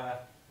desire,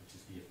 which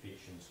is the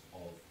affections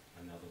of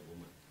another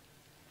woman.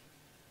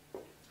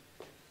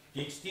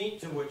 The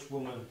extent to which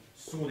women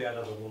sought out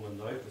other women,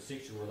 though, for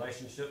sexual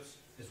relationships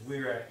is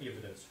where our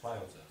evidence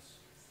fails us.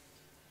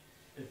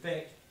 In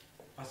fact,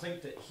 I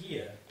think that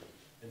here,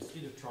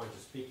 instead of trying to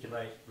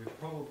speculate, we're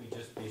probably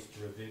just best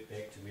to revert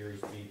back to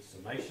Mary's Beard's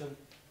summation,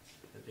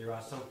 that there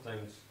are some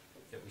things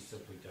that we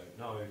simply don't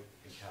know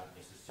and can't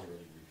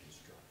necessarily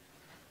reconstruct.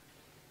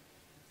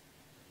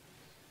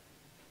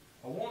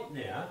 I want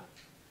now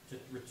to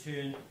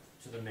return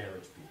to the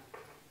marriage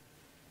bed.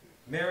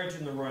 Marriage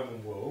in the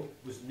Roman world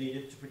was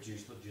needed to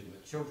produce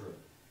legitimate children,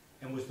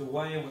 and was the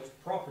way in which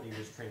property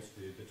was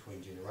transferred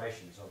between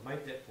generations. I've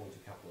made that point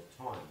a couple of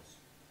times.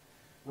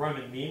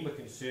 Roman men were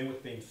concerned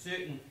with being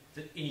certain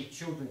that any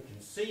children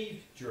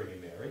conceived during a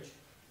marriage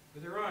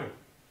were their own.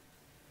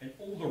 And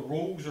all the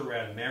rules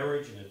around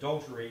marriage and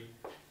adultery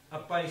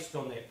are based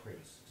on that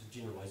premise. It's a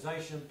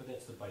generalisation, but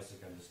that's the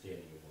basic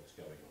understanding of what's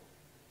going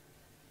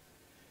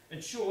on.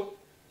 In short,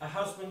 a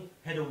husband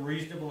had a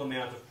reasonable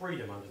amount of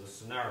freedom under the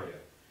scenario.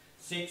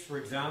 Sex, for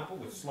example,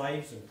 with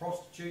slaves and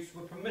prostitutes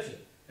were permitted,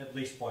 at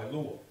least by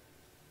law.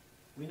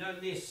 We know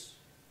less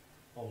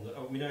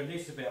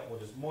about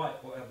what his wife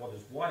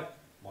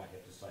might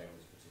have to say on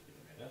this particular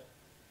matter.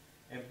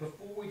 And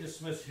before we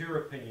dismiss her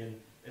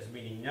opinion as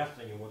meaning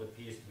nothing in what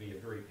appears to be a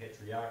very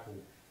patriarchal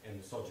and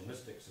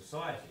misogynistic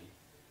society,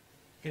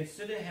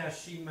 consider how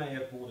she may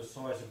have brought a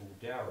sizable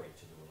dowry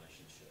to the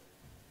relationship.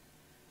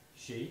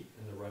 She,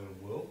 in the Roman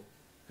world,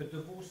 could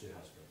divorce her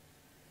husband,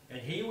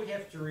 and he would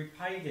have to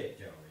repay that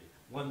dowry,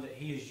 one that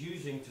he is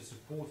using to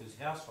support his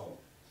household.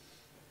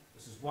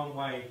 This is one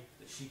way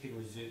that she can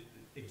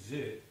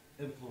exert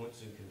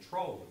influence and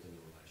control within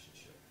the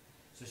relationship.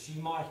 So she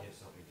might have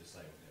something to say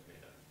on that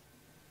matter.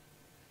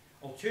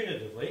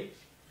 Alternatively,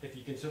 if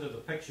you consider the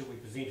picture we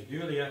presented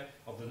earlier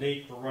of the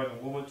need for a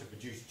Roman woman to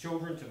produce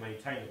children to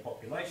maintain the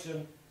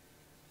population,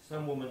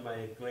 some women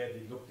may have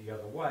gladly looked the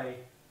other way,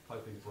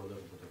 hoping for a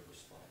little bit of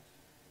respite.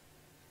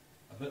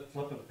 A bit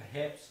flippant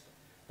perhaps,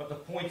 but the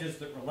point is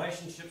that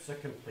relationships are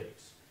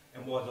complex,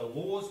 and while the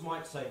laws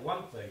might say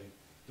one thing,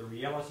 the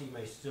reality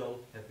may still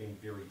have been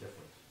very different.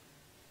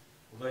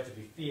 Although, to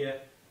be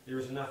fair, there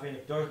is enough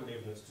anecdotal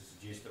evidence to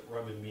suggest that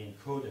Roman men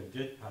could and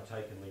did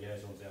partake in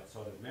liaisons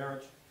outside of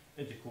marriage.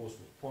 Intercourse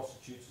with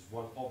prostitutes is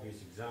one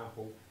obvious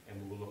example,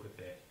 and we will look at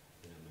that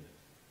in a minute.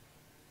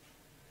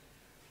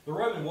 The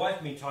Roman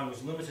wife, meantime,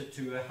 was limited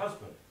to her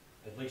husband,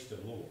 at least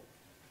in law.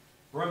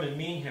 Roman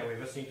men,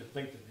 however, seem to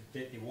think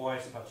that their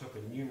wives partook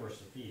in numerous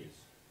affairs.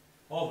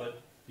 Ovid,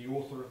 the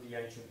author of the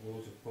ancient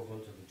world's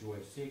equivalent of the Joy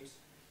of Sex,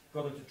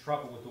 got into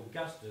trouble with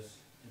Augustus,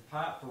 in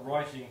part for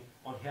writing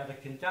on how to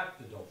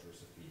conduct adulterous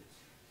affairs.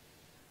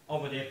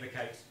 Ovid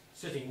advocates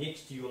sitting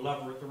next to your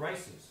lover at the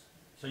races,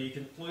 so you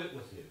can flirt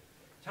with her,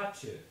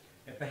 touch her,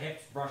 and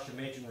perhaps brush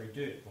imaginary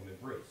dirt from her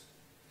breast.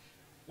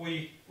 Or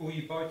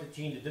you both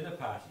attend a dinner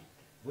party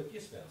with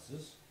your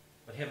spouses,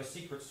 but have a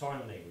secret sign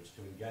language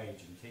to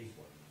engage and tease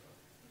one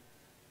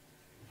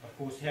another. Of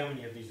course, how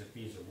many of these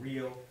affairs are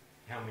real,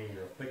 how many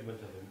are a figment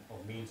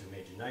of men's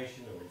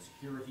imagination or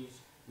insecurities,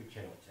 we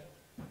cannot tell.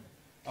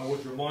 I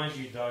would remind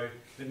you, though,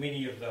 that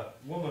many of the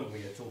women we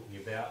are talking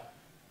about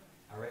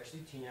are actually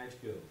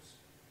teenage girls,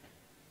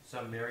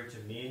 some married to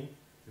men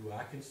who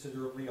are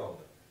considerably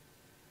older.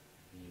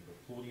 The Emperor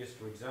Claudius,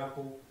 for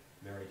example,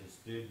 married his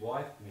third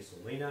wife,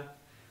 Messalina,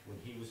 when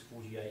he was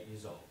 48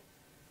 years old.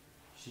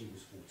 She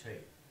was 14.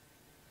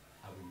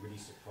 Are we really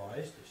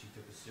surprised that she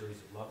took a series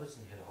of lovers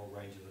and had a whole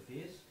range of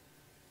affairs?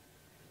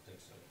 I don't think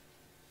so.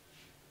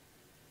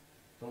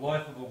 The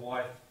life of a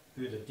wife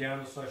further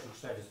down the social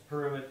status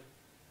pyramid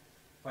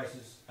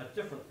faces a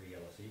different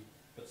reality,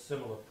 but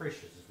similar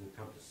pressures, as we'll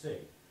come to see.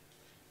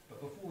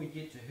 But before we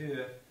get to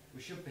her,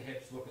 we should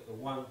perhaps look at the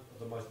one of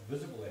the most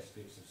visible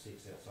aspects of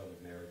sex outside of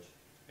marriage,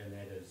 and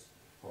that is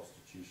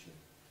prostitution.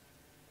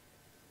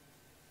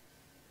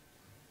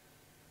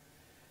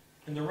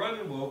 In the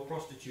Roman world,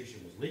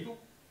 prostitution was legal,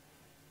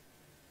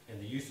 and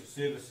the use of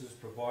services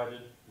provided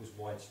was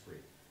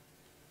widespread.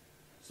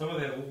 Some of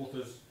our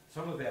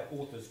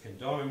authors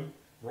condone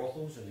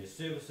brothels and their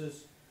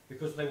services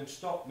because they would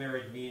stop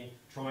married men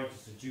trying to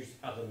seduce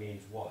other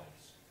men's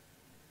wives.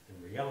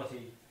 In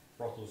reality,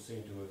 brothels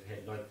seem to have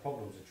had no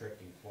problems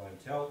attracting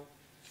clientele.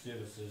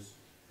 Services,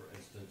 for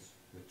instance,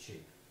 were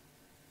cheap.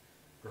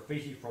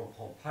 Graffiti from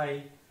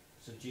Pompeii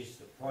suggests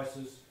that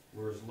prices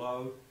were as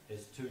low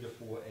as 2 to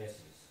 4 asses,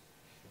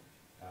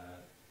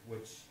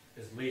 which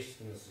is less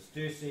than the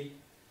sesterce,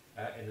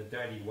 and the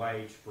daily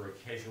wage for a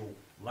casual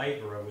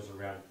labourer was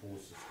around 4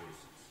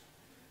 sesterces.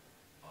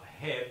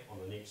 I have, on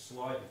the next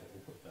slide, if it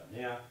will put that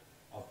now,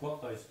 I've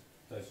got those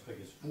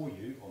figures for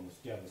you on this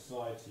down the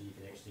side so you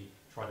can actually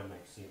try to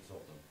make sense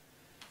of them.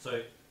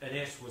 So an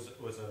ass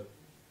was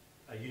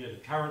a unit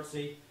of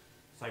currency,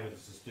 same with a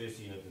sesterce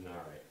and a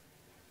denarius.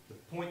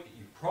 The point that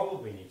you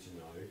probably need to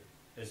know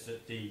is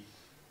that the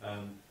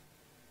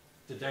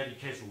daily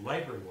casual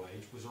labouring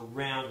wage was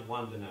around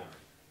 1 denarius,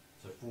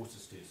 so 4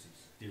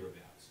 sesterces,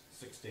 thereabouts,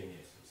 16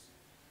 asses.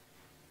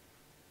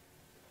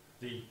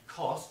 The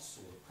costs,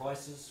 or the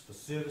prices for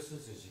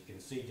services, as you can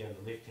see down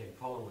the left-hand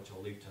column, which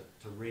I'll leave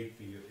to read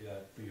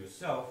for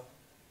yourself,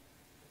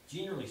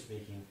 generally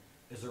speaking,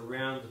 is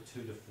around the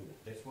 2 to 4.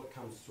 That's what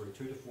comes through.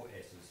 2 to 4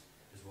 asses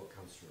is what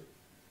comes through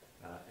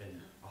in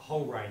a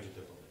whole range of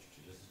different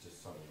literature. This is just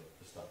some of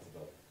the stuff that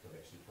I've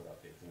actually put up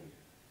there for you.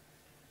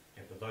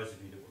 And for those of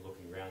you that were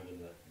looking around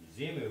in the New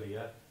museum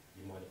earlier,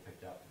 you might have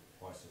picked up the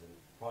price of a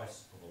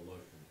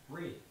loaf of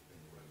bread in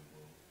the Roman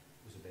world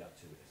was about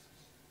 2 asses.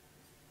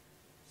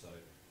 So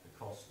the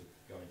cost of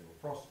going to a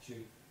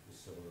prostitute was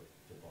similar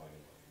to buying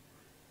a loaf of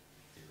bread,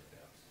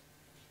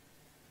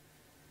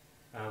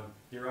 thereabouts.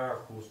 There are,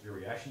 of course,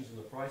 variations in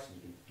the price,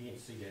 and you can again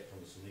see that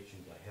from the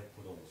selections I have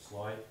put on the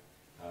slide.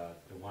 The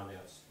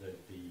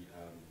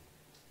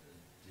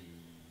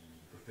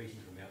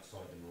graffiti from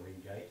outside the Marine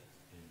Gate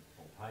in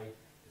Pompeii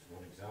is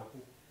one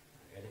example.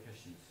 Attica,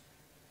 she's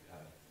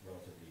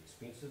relatively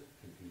expensive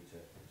compared to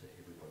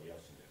everybody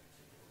else in that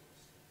particular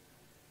list.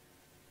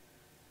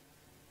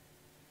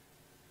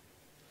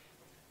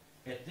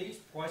 At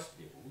these price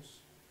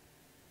levels,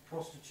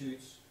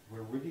 prostitutes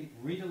were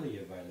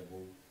readily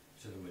available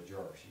to the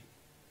majority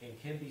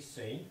and can be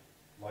seen,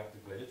 like the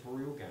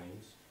gladiatorial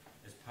games,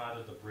 as part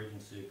of the bread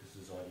and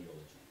circuses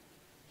ideology,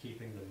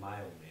 keeping the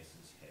male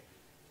masses happy.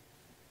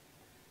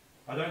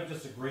 I don't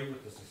disagree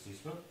with this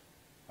assessment.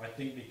 I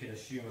think we can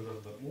assume a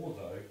little bit more,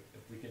 though,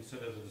 if we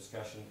consider the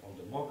discussion on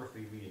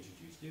demography we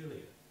introduced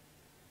earlier.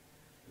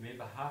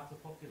 Remember, half the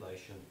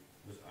population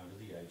was under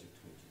the age of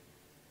 20.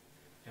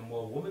 And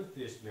while women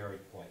first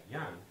married quite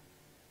young,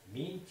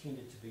 men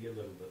tended to be a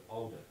little bit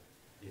older,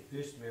 their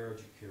first marriage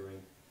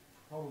occurring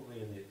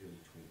probably in their early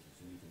 20s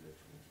and even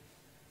mid-20s.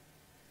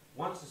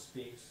 One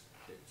suspects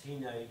that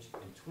teenage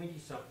and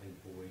 20-something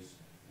boys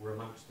were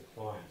amongst the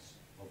clients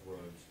of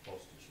Rome's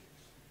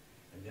prostitutes,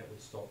 and that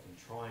would stop them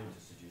trying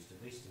to seduce,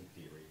 at least in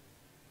theory,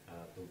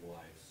 the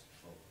wives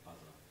of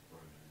other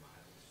Roman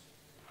males.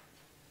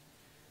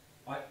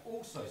 I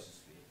also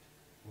suspect,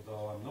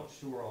 although I'm not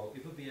sure I'll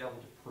ever be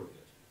able to prove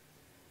it,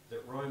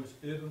 that Rome's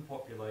urban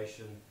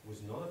population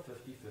was not a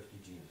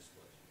 50-50 gender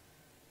split.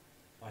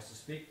 I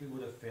suspect we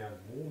would have found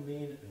more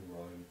men in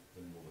Rome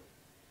than women.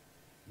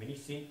 Many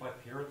sent by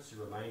parents who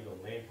remained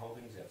on land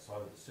holdings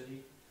outside of the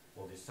city,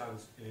 while their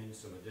sons earned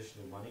some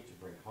additional money to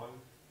bring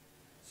home.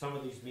 Some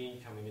of these men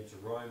coming into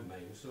Rome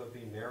may also have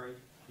been married,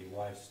 their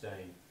wives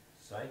staying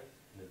safe,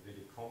 in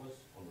inverted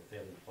commas, on the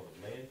family plot of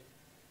land,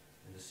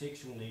 and the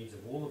sexual needs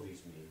of all of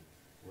these men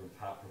were in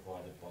part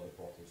provided by the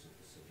brothels of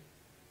the city.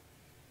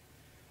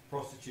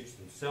 Prostitutes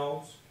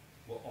themselves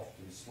were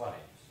often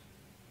slaves,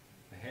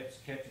 perhaps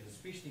captured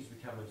especially as we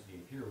come into the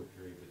imperial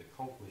period where the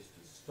conquest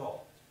has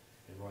stopped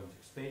and Rome's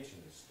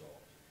expansion has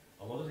stopped.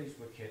 A lot of these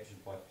were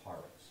captured by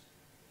pirates,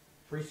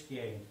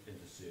 pre-scanned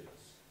into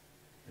service.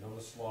 And on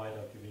the slide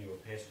I've given you a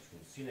passage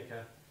from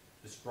Seneca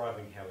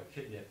describing how a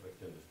kidnapped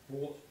victim is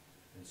bought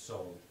and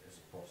sold as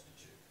a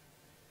prostitute.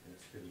 And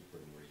it's fairly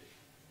pretty reading.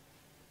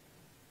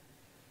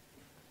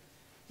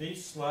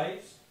 These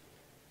slaves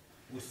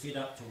were set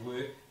up to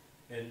work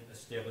in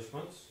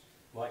establishments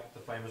like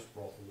the famous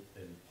brothel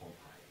in Pompeii.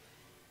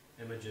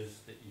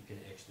 Images that you can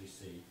actually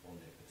see on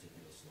that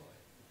particular slide.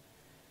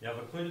 Now I've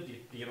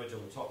included the image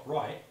on the top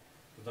right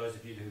for those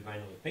of you who may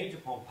not have been to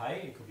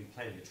Pompeii and could be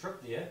planning a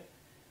trip there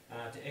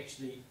to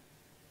actually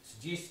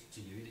suggest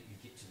to you that you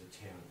get to the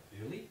town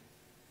early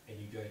and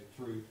you go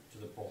through to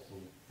the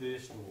brothel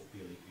first or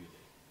fairly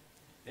early.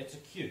 That's a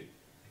queue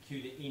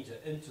to enter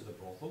into the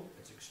brothel.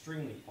 It's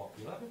extremely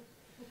popular.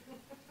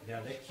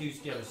 Now that queue's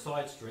down a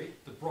side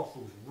street, the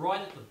brothel's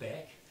right at the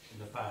back in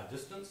the far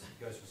distance. It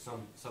goes for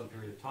some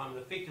period of time, and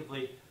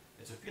effectively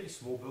it's a fairly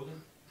small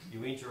building.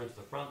 You enter into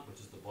the front, which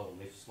is the bottom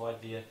left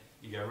slide there,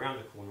 you go around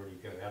the corner and you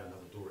go out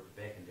another door at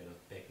the back and down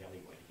a back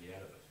alleyway to get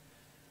out of it.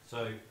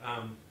 So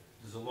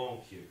there's a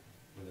long queue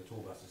when the tour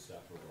buses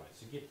start to arrive,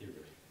 so get there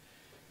early.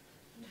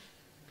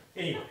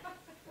 Anyway,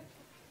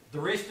 the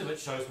rest of it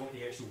shows what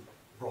the actual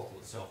brothel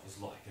itself is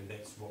like, and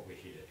that's what we're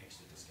here to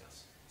actually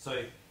discuss.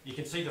 So you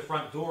can see the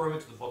front door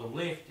image at the bottom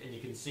left, and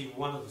you can see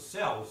one of the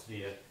cells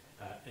there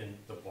in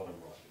the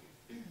bottom right.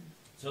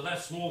 So they're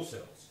small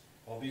cells,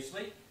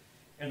 obviously,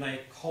 and they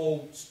have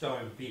cold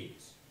stone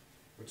beds,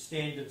 which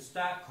stand in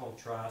stark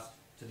contrast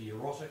to the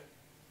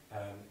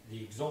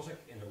exotic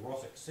and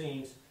erotic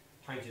scenes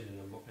painted in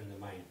the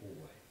main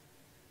hallway.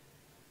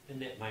 In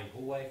that main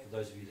hallway, for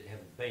those of you that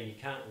haven't been, you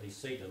can't really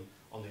see them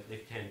on that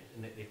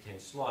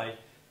left-hand slide.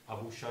 I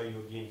will show you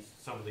again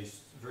some of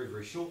these very,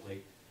 very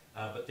shortly,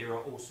 but there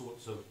are all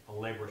sorts of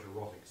elaborate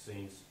erotic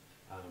scenes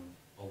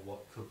of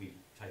what could be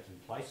taking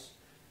place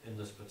in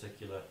this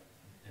particular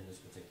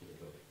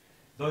building.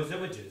 Those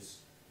images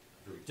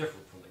are very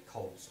different from the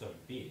cold stone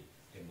bed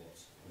and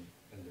what's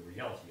in the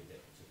reality of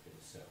that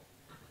particular cell.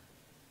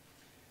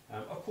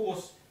 Of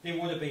course, there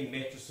would have been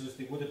mattresses,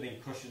 there would have been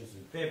cushions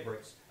and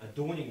fabrics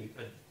adorning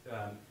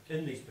the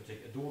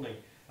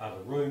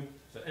room,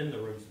 so in the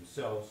rooms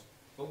themselves.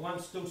 But one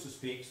still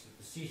suspects that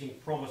the setting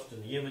promised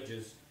in the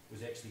images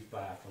was actually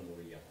far from the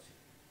reality.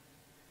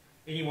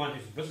 Anyone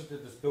who's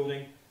visited this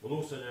building will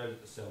also know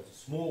that the cells are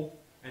small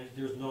and that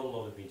there is not a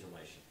lot of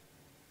ventilation.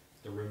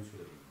 The rooms would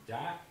have been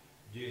dark,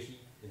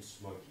 dirty and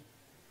smoky,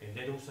 and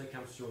that also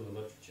comes through in the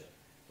literature.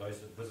 Those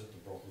that visit the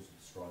brothels are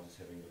described as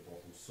having the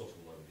brothel soot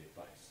all over their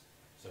face.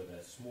 So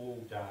they're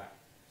small, dark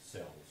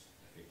cells,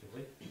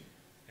 effectively.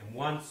 And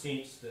one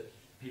sense that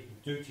people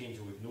do tend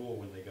to ignore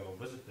when they go and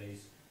visit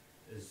these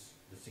is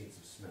the sense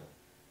of smell.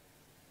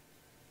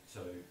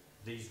 So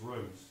these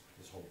rooms,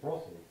 this whole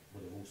brothel,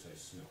 would have also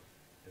smelled.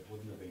 It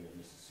wouldn't have been a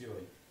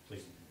necessarily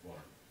pleasant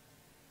environment.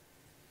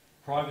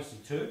 Privacy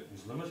too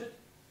was limited.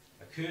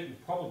 A curtain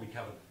probably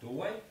covered the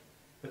doorway,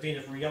 but then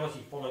if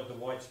reality followed the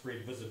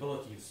widespread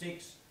visibility of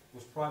sex,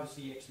 was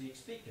privacy actually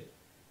expected?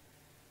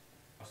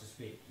 I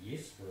suspect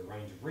yes, for a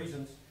range of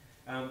reasons,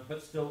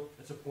 but still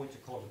it's a point to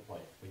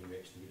contemplate when you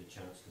actually get a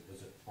chance to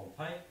visit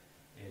Pompeii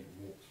and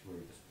walk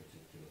through this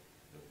particular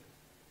building.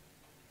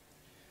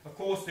 Of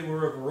course, there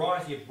were a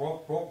variety of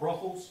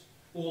brothels,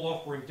 all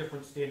offering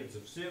different standards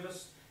of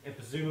service and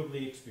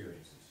presumably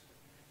experiences.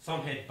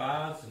 Some had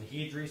baths and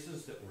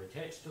hairdressers that were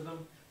attached to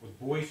them, with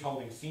boys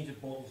holding scented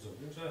bottles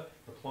of water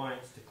for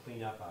clients to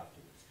clean up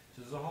afterwards.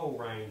 So there's a whole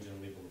range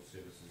and level of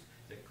services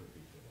that could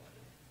be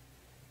provided.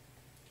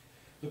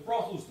 The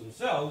brothels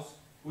themselves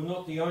were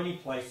not the only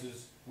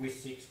places where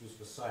sex was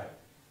for sale.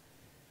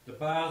 The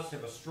bars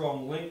have a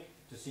strong link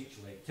to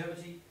sexual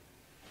activity.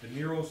 The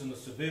murals in the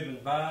suburban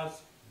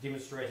bars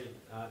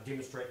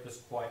demonstrate this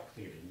quite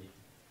clearly. And you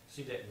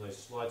see that in those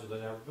slides, although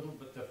they're a little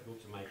bit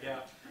difficult to make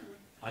out.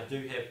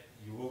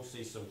 You will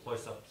see some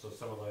close-ups of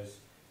some of those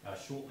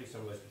shortly,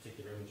 some of those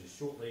particular images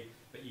shortly,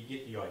 but you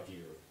get the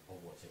idea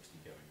of what's actually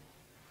going on.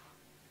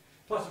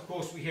 Plus, of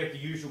course, we have the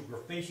usual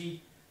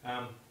graffiti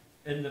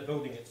in the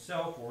building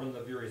itself or in the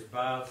various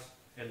bars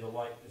and the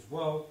like as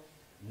well,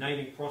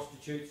 naming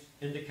prostitutes,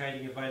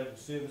 indicating available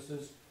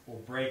services, or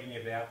bragging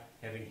about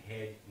having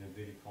had, in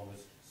inverted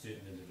commas,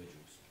 certain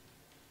individuals.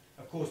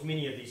 Of course,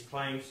 many of these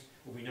claims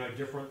will be no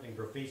different than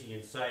graffiti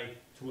in, say,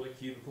 toilet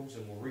cubicles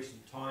in more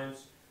recent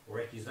times, or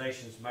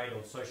accusations made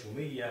on social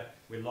media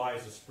where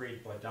lies are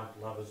spread by dump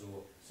lovers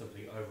or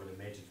simply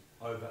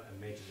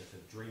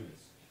over-imaginative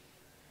dreamers.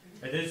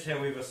 It is,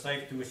 however,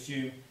 safe to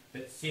assume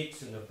that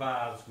sex and the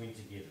bars went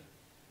together.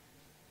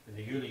 In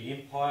the early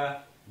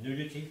empire,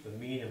 nudity for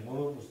men and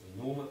women was the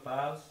norm at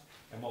bars,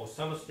 and while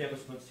some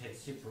establishments had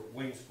separate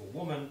wings for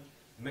women,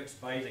 mixed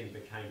bathing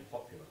became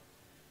popular,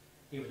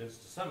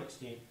 evidenced to some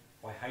extent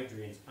by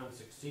Hadrian's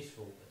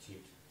unsuccessful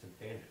attempt to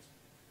ban it.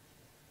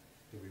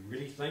 Do we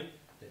really think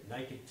that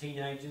naked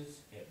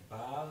teenagers at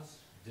bars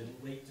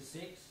didn't lead to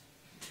sex?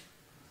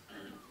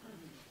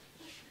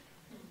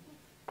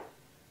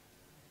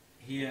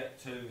 Here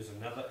too is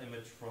another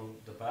image from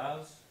the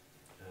bars,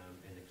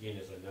 and again,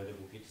 as I noted,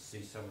 we'll get to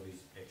see some of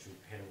these actual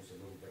panels a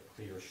little bit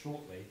clearer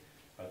shortly,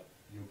 but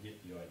you'll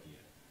get the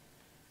idea.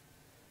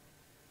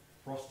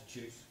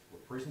 Prostitutes were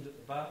present at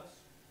the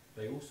bars.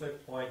 They also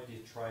plied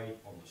their trade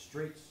on the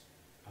streets,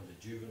 under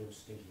juvenile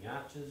stinking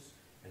arches,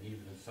 and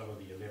even in some of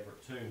the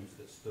elaborate tombs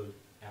that stood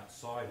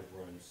outside of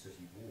Rome's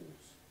city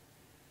walls.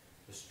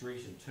 The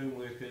street and tomb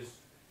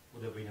workers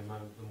would have been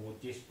among the more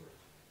desperate.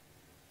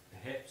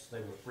 Perhaps they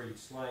were freed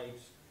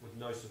slaves with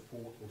no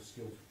support or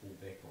skill to fall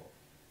back on.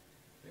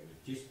 They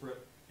were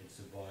desperate and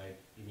survived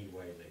any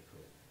way they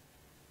could.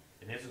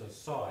 And as an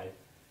aside,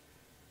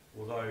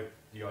 although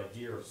the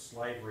idea of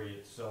slavery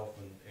itself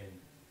and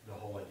the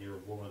whole idea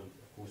of women,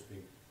 of course,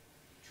 being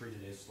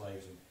treated as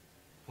slaves and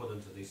put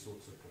into these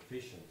sorts of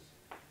professions,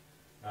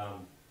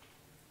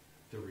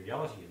 the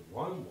reality in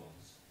Rome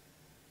was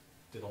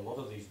that a lot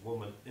of these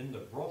women in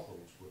the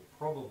brothels were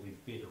probably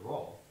better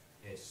off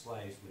as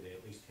slaves where they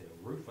at least had a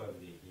roof over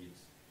their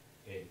heads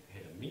and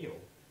had a meal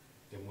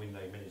than when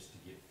they managed to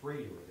get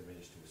free or they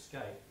managed to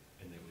escape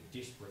and they were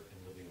desperate and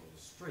living on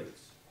the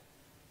streets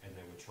and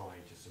they were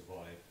trying to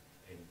survive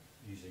and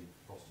using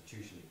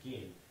prostitution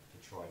again to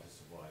try to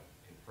survive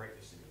and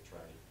practicing the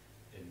trade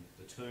in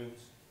the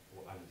tombs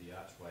or under the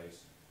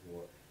archways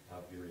or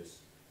various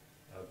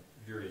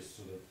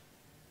sort of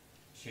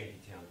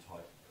shantytown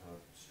type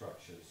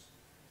structures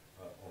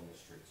on the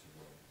streets of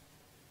Rome.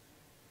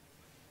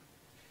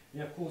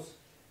 Now, of course,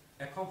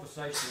 our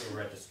conversation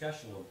or our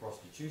discussion on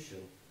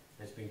prostitution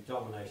has been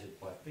dominated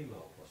by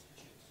female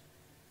prostitutes,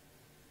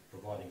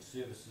 providing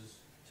services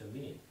to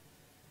men.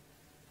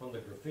 From the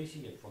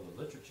graffiti and from the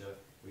literature,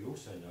 we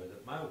also know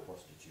that male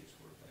prostitutes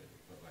were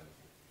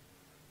available.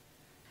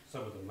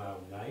 Some of the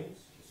male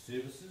names, the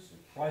services and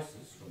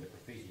prices from the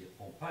graffiti at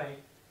Pompeii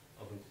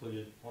are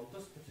included on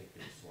this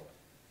particular slide.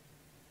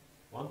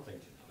 One thing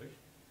to note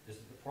is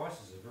that the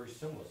prices are very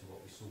similar to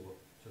what we saw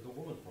to the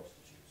woman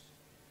prostitutes.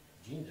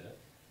 Gender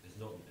is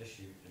not an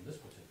issue in this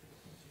particular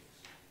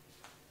context.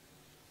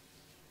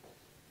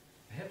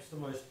 Perhaps the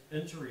most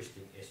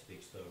interesting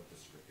aspects though of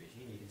this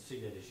graffiti, and you can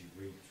see that as you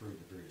read through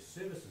the various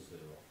services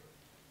that are offered,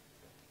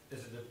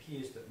 is it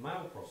appears that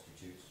male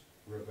prostitutes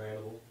were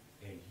available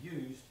and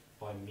used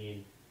by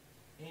men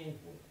and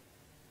women.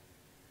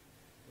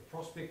 The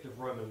prospect of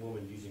Roman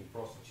women using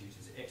prostitutes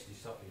is actually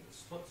something that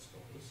splits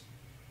scholars.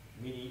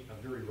 Many are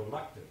very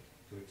reluctant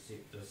to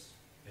accept this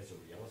as a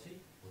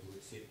reality or to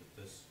accept that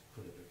this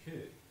could have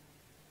occurred.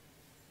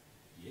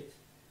 Yet,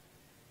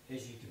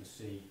 as you can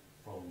see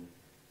from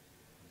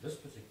this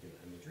particular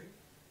imagery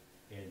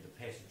and the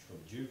passage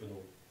from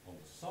juvenile on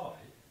the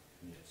side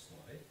in that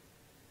slide,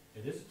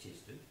 it is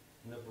attested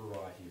in a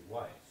variety of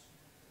ways.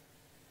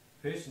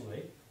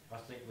 Personally, I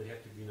think we'd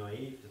have to be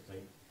naive to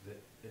think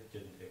that it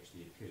didn't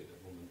actually occur, that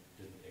women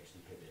didn't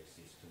actually have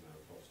access to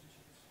male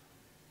prostitutes.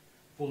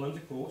 Full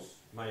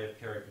intercourse may have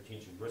carried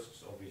potential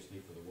risks,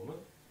 obviously, for the woman,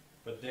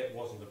 but that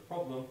wasn't a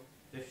problem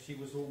if she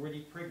was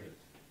already pregnant,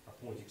 a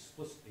point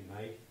explicitly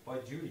made by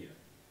Julia,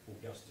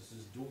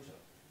 Augustus's daughter.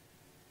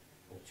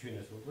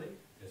 Alternatively,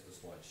 as the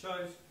slide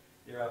shows,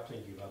 there are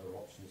plenty of other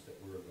options that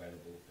were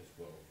available as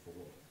well for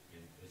women,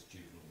 and as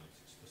Juvenal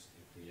makes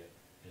explicitly clear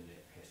in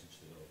that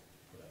passage that I'll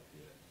put up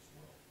there as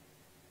well.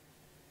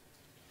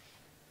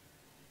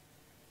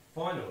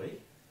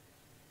 Finally,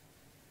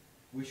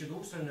 we should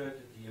also note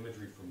that the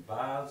imagery from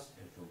bars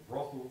and from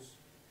brothels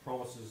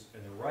promises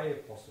an array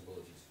of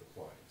possibilities for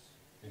clients,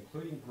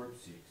 including group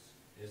sex,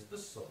 as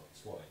this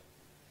slide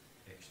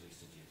actually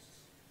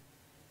suggests.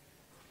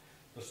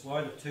 The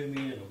slide of two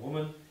men and a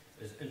woman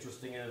is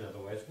interesting in another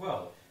way as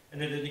well, in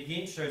that it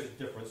again shows a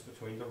difference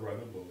between the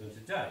Roman world and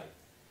today.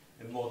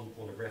 In modern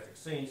pornographic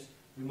scenes,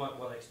 we might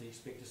well actually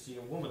expect to see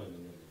a woman in the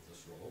middle of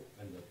this role,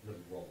 in the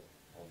little role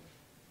on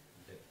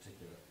that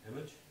particular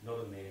image,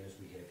 not a man as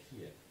we have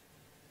here.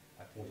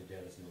 I pointed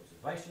out as an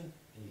observation,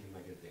 and you can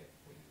make of that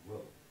what you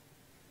will.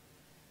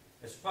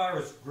 As far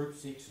as group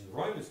sex in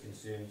Rome is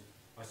concerned,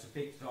 I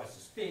suspect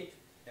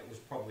it was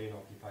probably an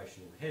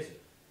occupational hazard,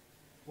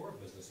 or a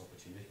business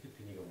opportunity,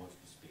 depending on one's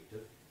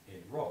perspective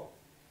and role,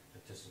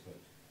 participant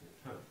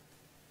or home.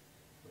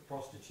 For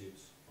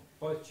prostitutes of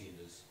both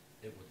genders,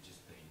 it would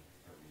just be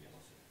a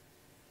reality.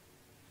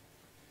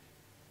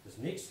 This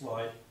next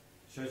slide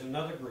shows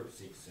another group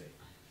sex scene.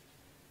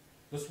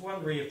 This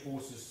one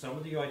reinforces some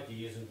of the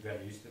ideas and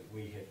values that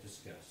we have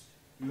discussed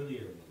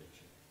earlier in the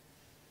lecture.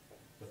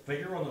 The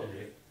figure on the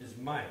left is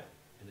male,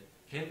 and it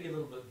can be a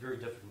little bit very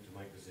difficult to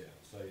make this out.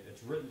 So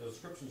it's written, the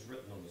description's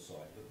written on the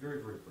side, but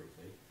very, very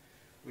briefly.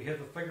 We have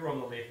the figure on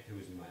the left who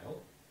is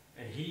male,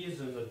 and he is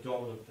in the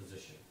dominant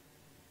position.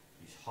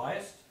 He's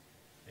highest,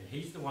 and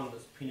he's the one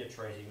that's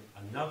penetrating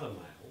another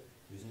male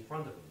who's in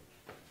front of him.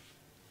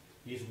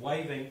 He is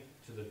waving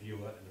to the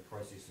viewer in the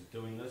process of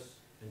doing this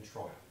in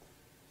triumph.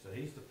 So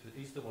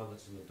he's the one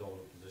that's in the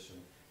dominant position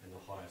and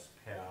the highest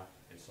power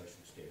and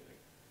social standing.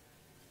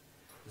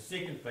 The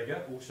second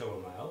figure,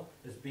 also a male,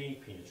 is being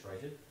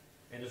penetrated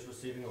and is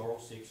receiving oral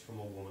sex from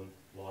a woman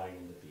lying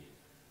on the bed.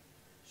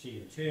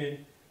 She in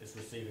turn is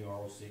receiving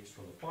oral sex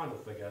from the final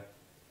figure,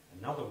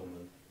 another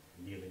woman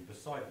kneeling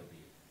beside the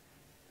bed.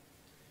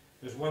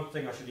 There's one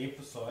thing I should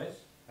emphasise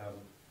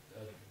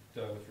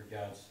with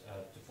regards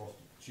to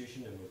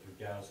prostitution and with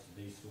regards to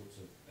these sorts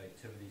of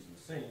activities and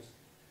scenes,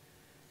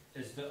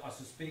 is that I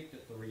suspect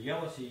that the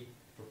reality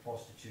for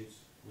prostitutes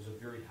was a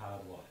very hard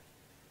life.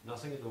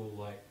 Nothing at all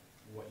like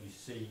what you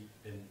see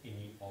in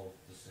any of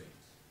the scenes.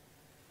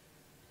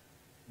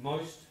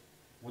 Most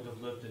would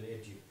have lived in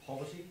abject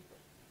poverty.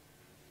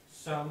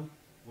 Some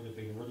would have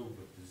been riddled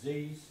with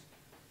disease,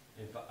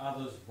 and for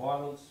others,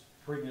 violence,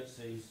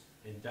 pregnancies,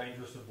 and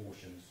dangerous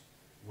abortions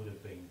would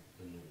have been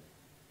the norm.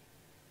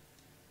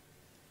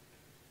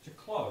 To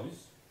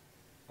close,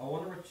 I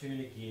want to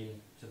return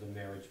again to the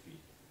marriage bed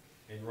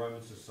in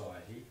Roman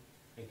society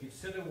and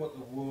consider what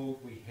the world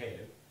we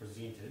have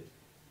presented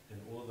in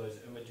all of those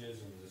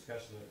images and the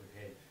discussion that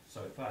we've had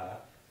so far,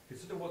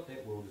 consider what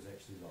that world is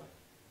actually like.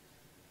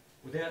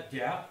 Without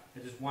doubt,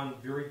 it is one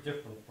very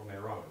different from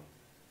our own,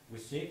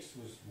 where sex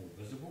was more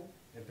visible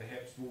and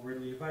perhaps more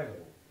readily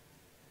available.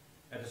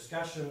 Our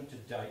discussion to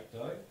date,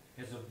 though,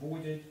 has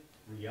avoided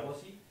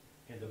reality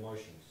and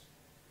emotions,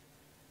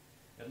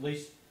 at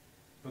least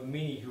for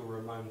many who are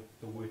among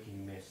the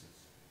working masses.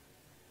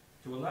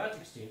 To a large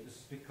extent, this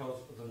is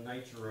because of the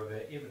nature of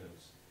our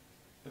evidence,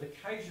 but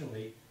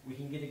occasionally we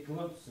can get a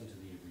glimpse into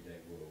the everyday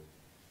world,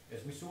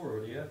 as we saw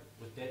earlier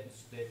with that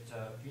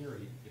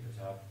funerary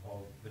epitaph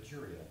of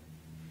Veturia,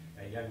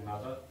 a young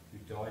mother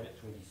who died at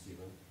 27,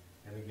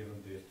 having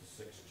given birth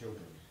to 6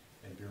 children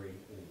and burying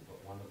all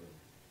but one of them.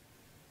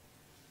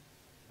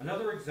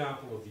 Another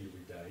example of the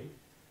everyday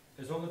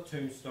is on the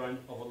tombstone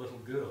of a little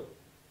girl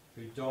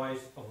who dies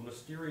of a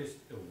mysterious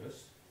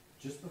illness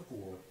just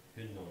before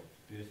her 9th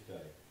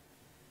birthday.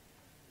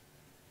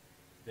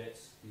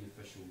 That's the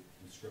official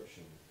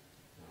inscription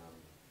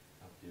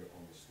up there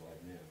on the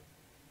slide now.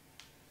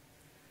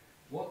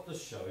 What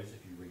this shows, if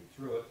you read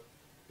through it,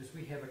 is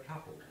we have a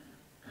couple.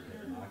 We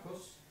have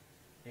Marcus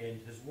and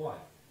his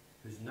wife,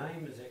 whose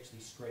name is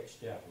actually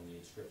scratched out on the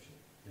inscription.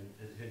 And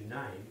her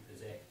name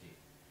is Acte,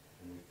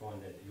 and we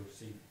find that, you'll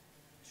see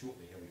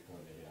shortly how we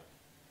find that out.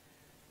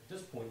 At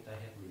this point, they're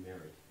happily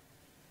married.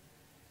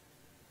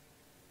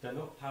 They're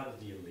not part of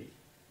the elite,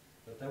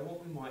 but they're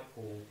what we might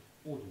call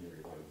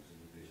ordinary Romans in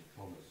inverted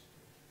commas.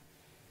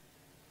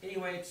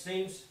 Anyway, it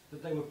seems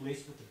that they were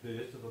blessed with the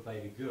birth of a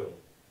baby girl,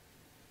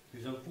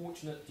 whose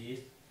unfortunate death,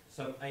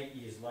 some 8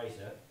 years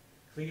later,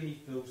 clearly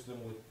fills them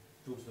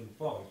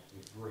both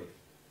with grief.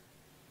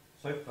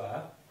 So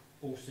far,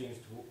 all seems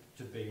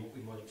to be what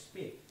we might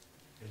expect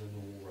in a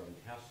normal Roman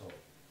household.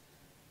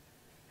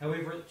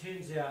 However, it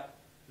turns out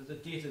that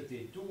the death of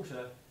their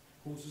daughter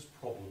causes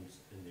problems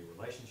in their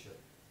relationship,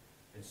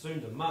 and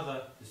soon the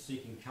mother is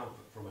seeking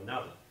comfort from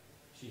another.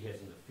 She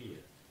has an affair.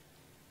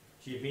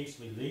 She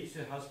eventually leaves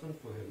her husband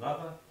for her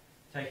lover,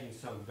 taking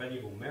some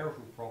valuable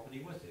marital property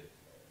with her,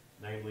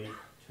 namely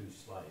 2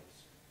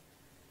 slaves.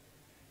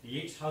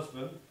 The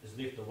ex-husband is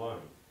left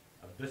alone,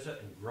 a bitter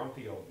and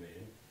grumpy old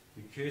man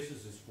who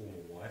curses his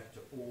former wife to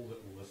all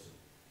that will listen,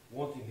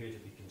 wanting her to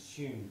be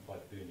consumed by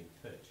burning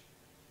pitch.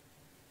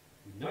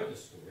 We know the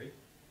story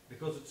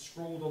because it's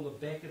scrawled on the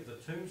back of the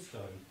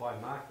tombstone by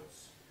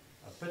Marcus,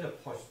 a bitter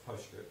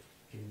postscript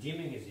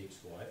condemning his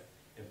ex-wife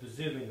and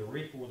preserving the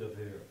record of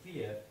her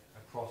affair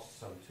across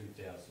some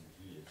 2,000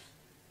 years.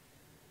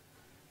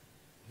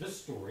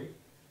 This story,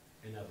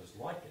 and others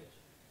like it,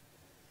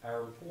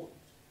 are important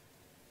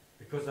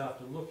because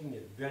after looking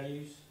at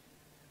values,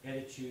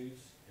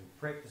 attitudes and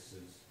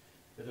practices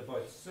that are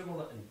both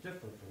similar and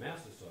different from our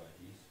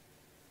society,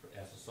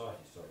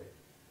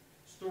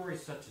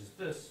 stories such as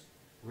this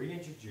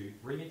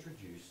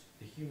reintroduce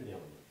the human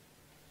element.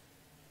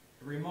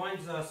 It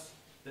reminds us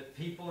that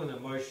people and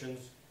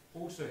emotions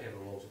also have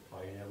a role to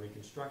play in our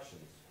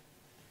reconstructions.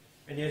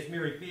 And as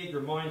Mary Beard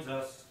reminds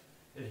us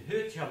in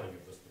her telling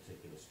of this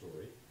particular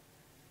story,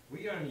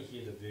 we only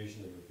hear the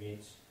version of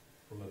events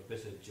from a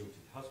bitter,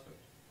 jilted husband.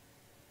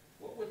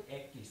 What would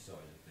Actie's side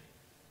have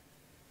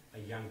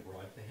been? A young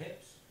bride,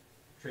 perhaps,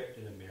 trapped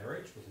in a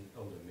marriage with an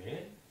older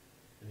man.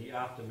 In the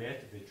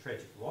aftermath of her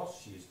tragic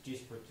loss, she is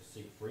desperate to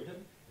seek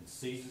freedom and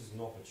seizes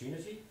an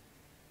opportunity.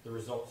 The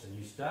result's a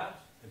new start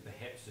and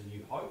perhaps a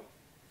new hope.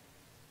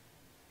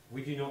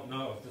 We do not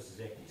know if this is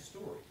Actie's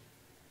story,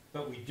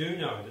 but we do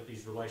know that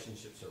these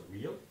relationships are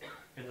real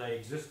and they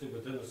existed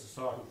within the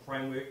societal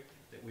framework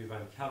that we've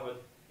uncovered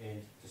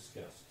and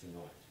discussed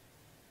tonight.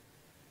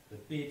 The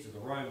beds of the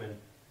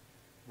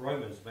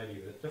Romans may be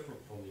a bit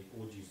different from the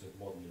orgies of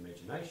modern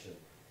imagination,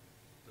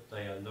 but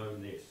they are no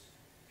less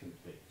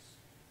complex.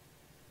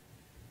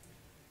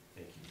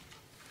 Thank you.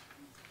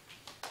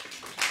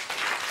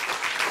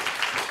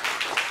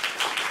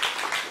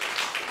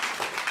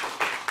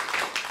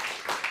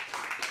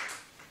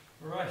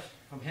 All right,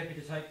 I'm happy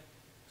to take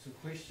some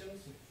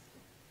questions if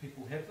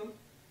people have them.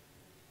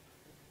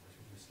 Might as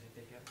well stand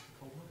back out for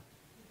cold water.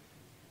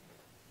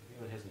 If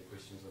anyone has any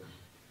questions, I'll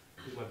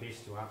do my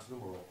best to answer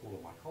them, or I'll call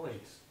on my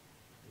colleagues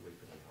who we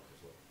could help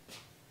as well.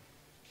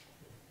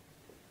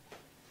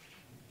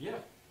 Yeah.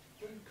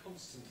 When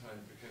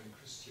Constantine became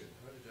Christian,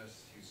 how did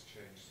attitudes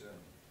change then?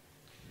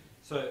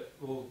 So,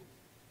 well,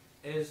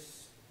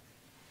 as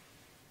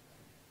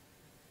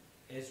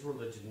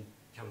religion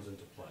comes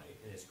into play,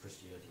 and as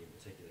Christianity in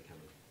particular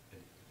comes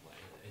into play,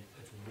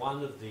 it's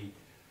one of the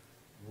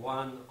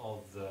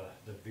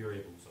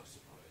variables, I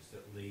suppose,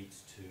 that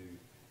leads to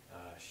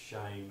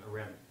shame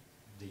around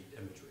the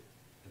imagery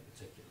in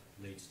particular,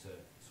 leads to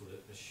sort of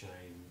the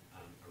shame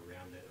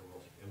around that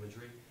erotic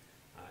imagery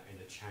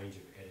and a change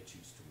of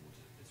attitudes towards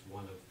it. It's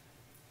one of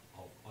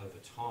over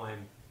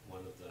time,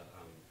 one of the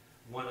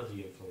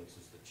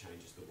influences that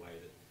changes the way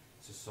that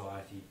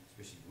society,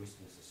 especially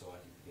Western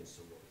society, begins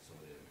to look at some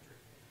of that imagery.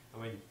 I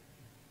mean,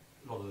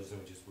 a lot of those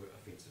images were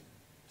offensive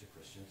to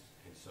Christians,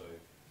 and so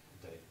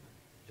they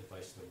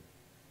defaced them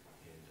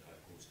and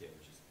caused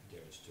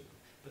damage to them.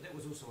 But that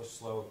was also a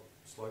slow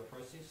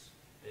process,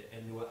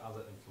 and there were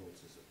other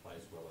influences at play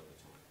as well over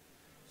time.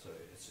 So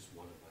it's just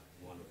one of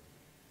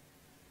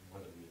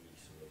many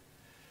sort of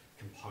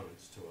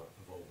components to an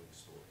evolving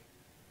story.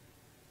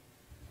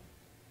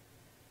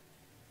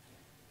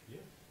 Yeah.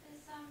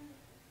 There's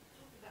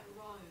talking about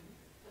Rome,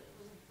 but it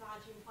was a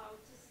large empire.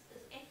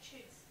 There's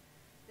attitudes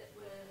that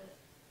were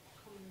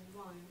common in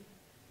Rome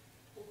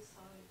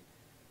also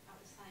are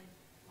the same,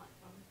 like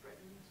from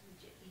Britain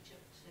to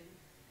Egypt to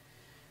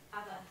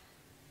other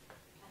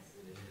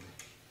places.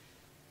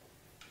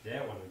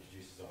 That one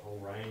introduces a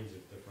whole range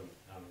of different.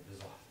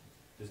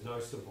 There's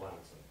no simple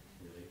answer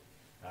really,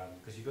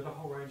 because you've got a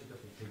whole range of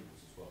different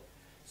peoples as well.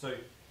 So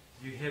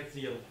you have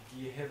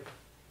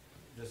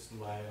this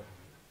layer.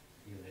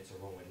 Even that's a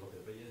wrong way to look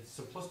at it, but in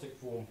simplistic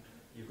form,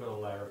 you've got a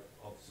layer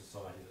of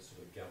society that's sort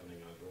of governing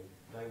over them.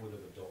 They would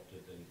have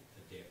adopted and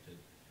adapted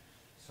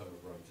some of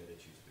Rome's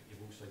attitudes, but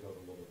you've also got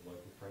a lot of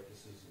local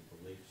practices and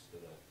beliefs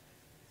that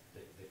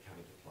come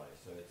into play.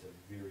 So it's a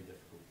very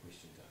difficult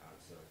question to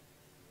answer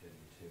in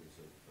terms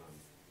of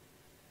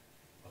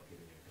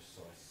giving a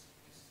precise,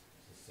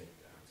 succinct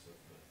answer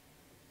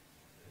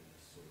in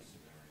this sort of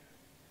scenario.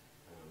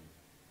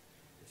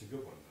 It's a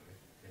good one though,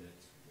 and it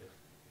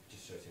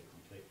just shows how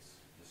complex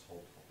this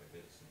whole topic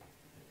is and how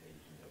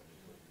you can delve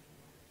into it.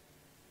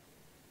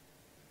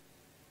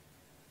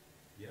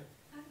 Yeah?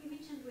 You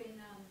mentioned when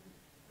a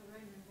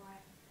Roman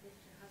wife left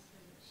her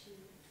husband, that she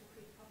took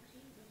her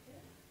property with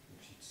her.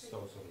 She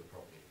stole some of the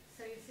property.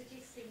 So you're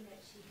suggesting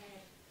that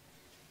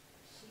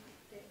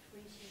that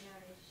when she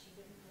married, she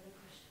didn't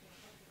relinquish her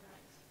property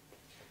rights?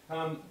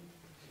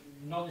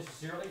 Not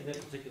necessarily. In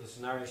that particular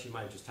scenario, she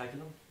may have just taken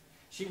them.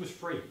 She was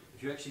free,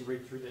 if you actually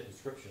read through that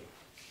inscription.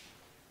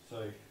 So,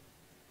 this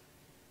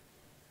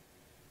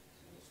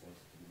one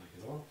didn't make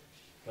it on.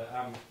 But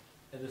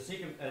in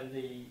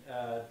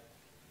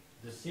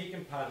the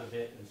second part of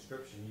that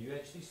inscription, you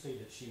actually see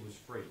that she was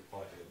free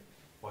by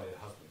her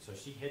husband. So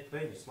she had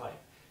been a slave.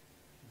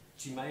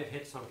 She may have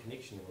had some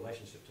connection or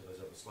relationship to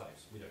those other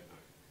slaves. We don't know.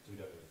 So we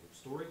don't know the full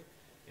story.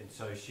 And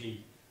so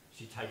she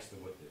takes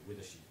them with her,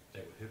 whether they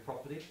were her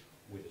property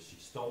Whether she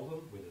stole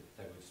them, whether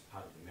they were just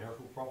part of the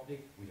marital property,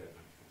 we don't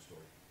know the full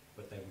story.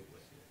 But they went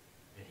with her,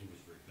 and he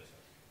was very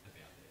bitter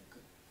about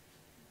that.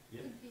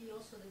 Yeah, Could be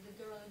also that the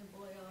girl and the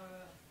boy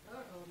are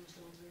her own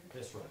children.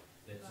 that's right.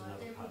 That's But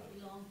another they part would of it.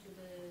 belong to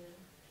the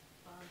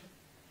father.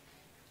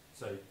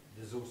 So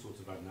there's all sorts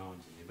of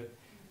unknowns in there. But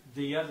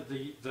the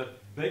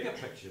bigger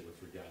picture with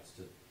regards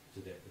to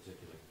that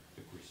particular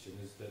question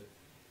is that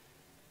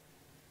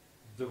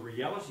the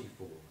reality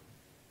for women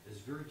is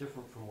very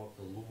different from what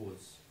the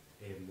laws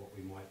and what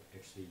we might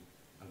actually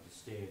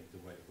understand the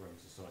way that Roman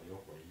society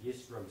operated.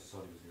 Yes, Roman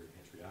society was very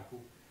patriarchal.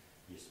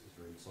 Yes, it was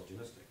very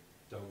misogynistic.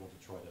 Don't want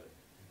to try to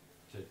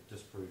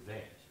disprove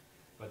that.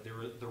 But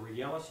the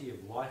reality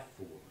of life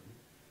for women,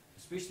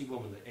 especially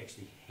women that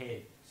actually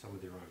had some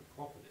of their own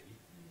property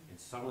and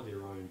some of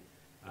their own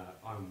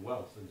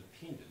wealth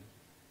independent,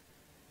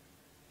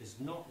 is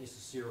not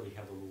necessarily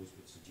how the laws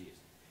would suggest.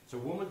 So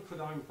women could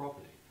own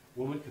property.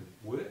 Women could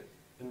work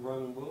in the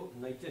Roman world,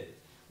 and they did.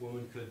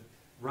 Women could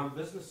run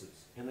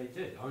businesses, and they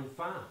did. Own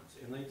farms,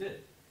 and they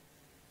did.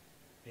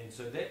 And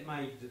so that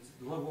made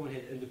a lot of women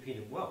had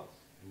independent wealth,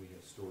 and we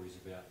have stories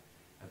about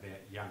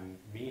young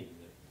men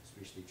that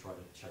especially try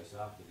to chase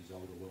after these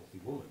older wealthy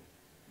women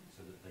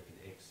so that they can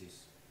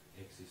access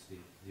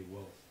their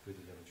wealth further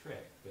down the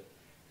track. But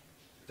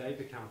they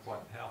become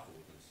quite powerful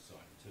within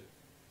society too.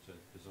 So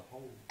there's a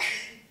whole,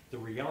 the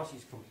reality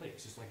is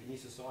complex, just like any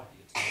society.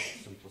 It's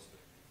not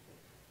simplistic.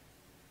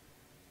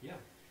 Yeah.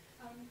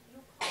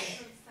 Your quote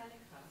from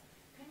Seneca,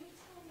 can you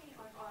tell me,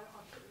 I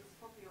put this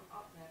probably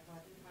up there but I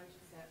didn't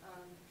notice it,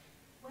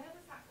 where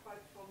was that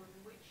quote from and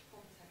which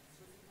context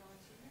was he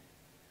writing it?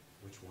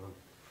 Which one?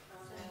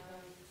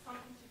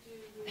 Something to do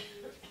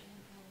with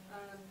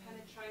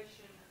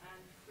penetration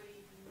and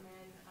freed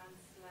men and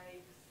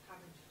slaves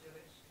having to do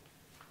it,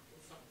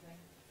 or something.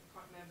 I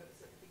can't remember, it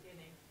was at the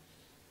beginning.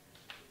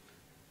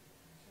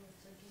 So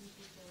it's again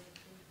people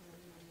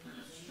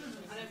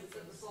I know it was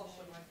at the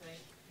bottom, I think.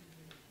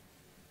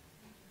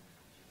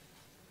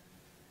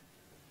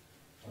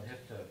 I'd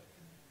have to,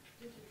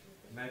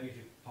 maybe if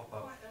you pop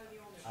up Quite early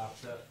on.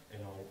 after,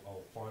 and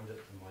I'll find it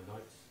in my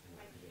notes, and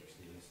I can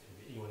actually list,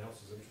 if anyone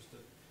else is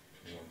interested,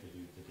 and I'll give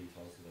you the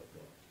details that I've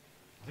got.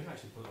 I think I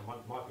actually put, I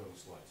might be on the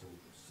slide, so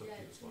we'll slip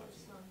through the slides.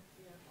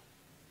 Yeah.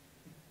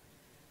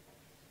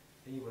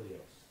 Anybody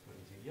else? Got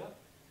anything? Yeah?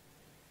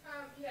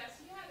 Yes,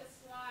 you had a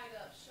slide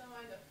up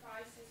showing the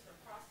prices for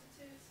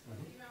prostitutes, for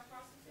Mhm. female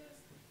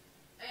prostitutes.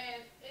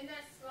 And in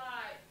that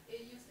slide,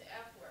 it used the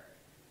F word.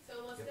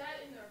 So was Yep.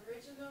 that in the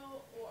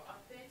original or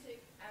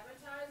authentic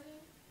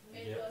advertising?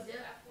 And Yeah. was the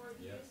Yeah. F word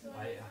Yeah. used during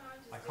I that time?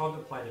 I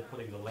contemplated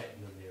putting the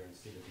Latin in there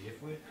instead of the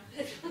F word,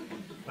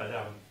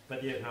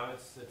 but yeah, no,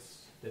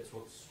 that's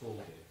what's scrawled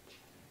there.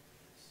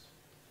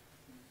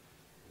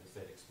 It's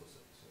that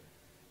explicit. So.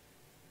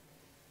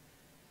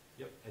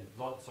 Yep, and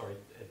a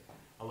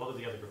lot of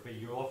the other graffiti,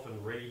 you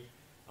often read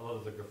a lot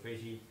of the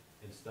graffiti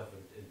and stuff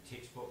in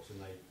textbooks,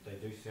 and they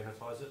do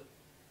sanitize it.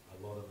 A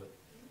lot of it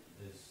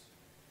is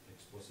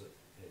explicit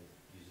and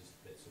uses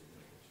that sort of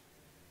language.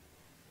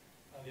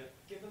 Yep.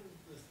 Given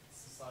the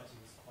society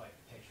was quite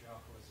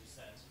patriarchal, as you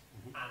said,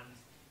 Mhm. and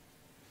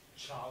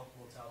child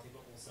mortality,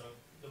 but also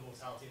the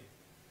mortality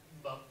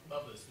of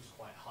mothers was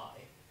quite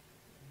high,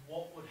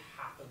 what would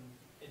happen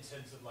in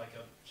terms of like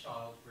a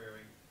child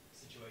rearing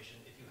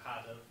situation if you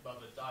had a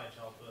mother die in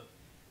childbirth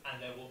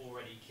and there were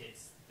already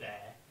kids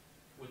there?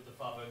 Would the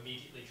father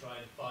immediately try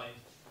and find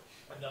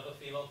another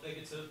female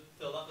figure to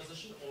fill that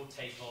position, or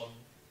take on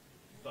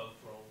both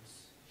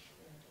roles?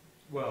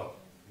 Well,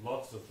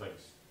 lots of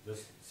things.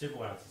 There's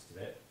several answers to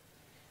that.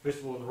 First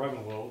of all, in the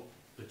Roman world,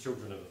 the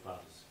children are the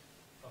fathers.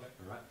 Okay.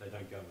 All right, they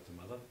don't go with the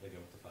mother; they go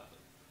with the father.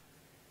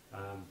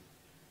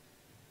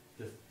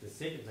 The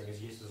second thing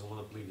is, yes, there's a lot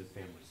of blended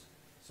families.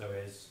 So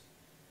as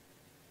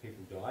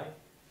people die,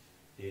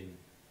 then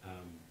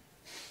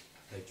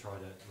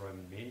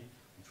Roman men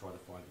will try to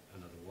find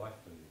another wife,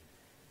 and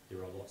there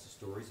are lots of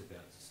stories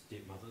about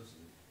stepmothers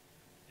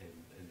and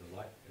the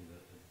like in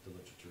the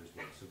literature as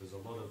well. So there's a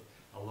lot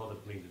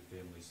of blended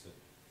families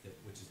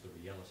which is the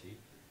reality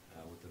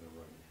within a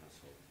Roman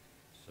household.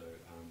 So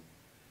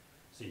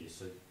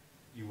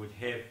you would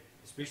have,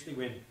 especially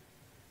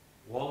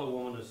while a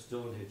woman is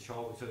still in her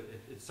child, so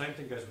the same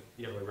thing goes with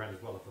the other way around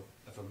as well.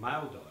 If a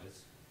male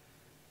dies,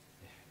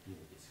 it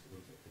gets a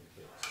little bit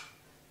complex.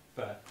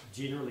 But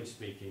generally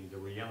speaking, the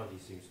reality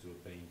seems to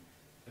have been,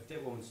 if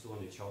that woman's still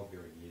in her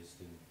childbearing years,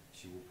 then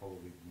she will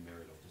probably be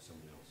married off to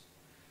someone else.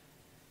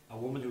 A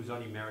woman who's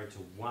only married to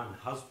one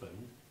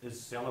husband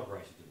is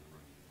celebrated in the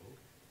Roman world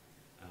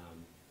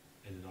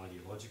in an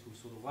ideological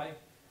sort of way,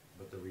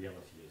 but the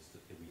reality is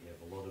that we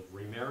have a lot of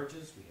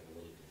remarriages, we have a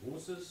lot of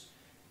divorces,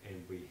 and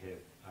we have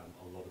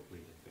a lot of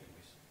blended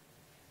families.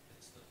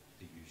 That's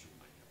the usual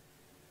makeup.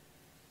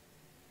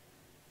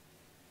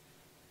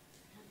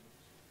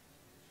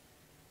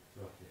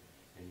 Right,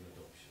 yeah. And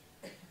adoption.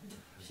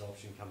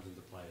 Adoption comes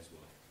into play as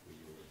well, where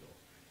you will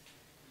adopt.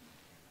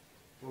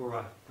 All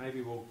right,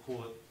 maybe we'll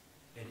call it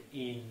an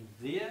end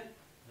there.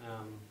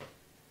 Hope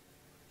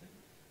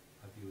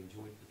you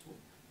enjoyed the talk.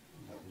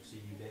 But we'll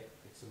see you back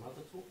at some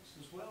other talks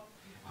as well.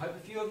 I hope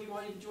a few of you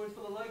might even join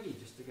for the Logie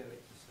just to get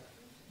extra stuff.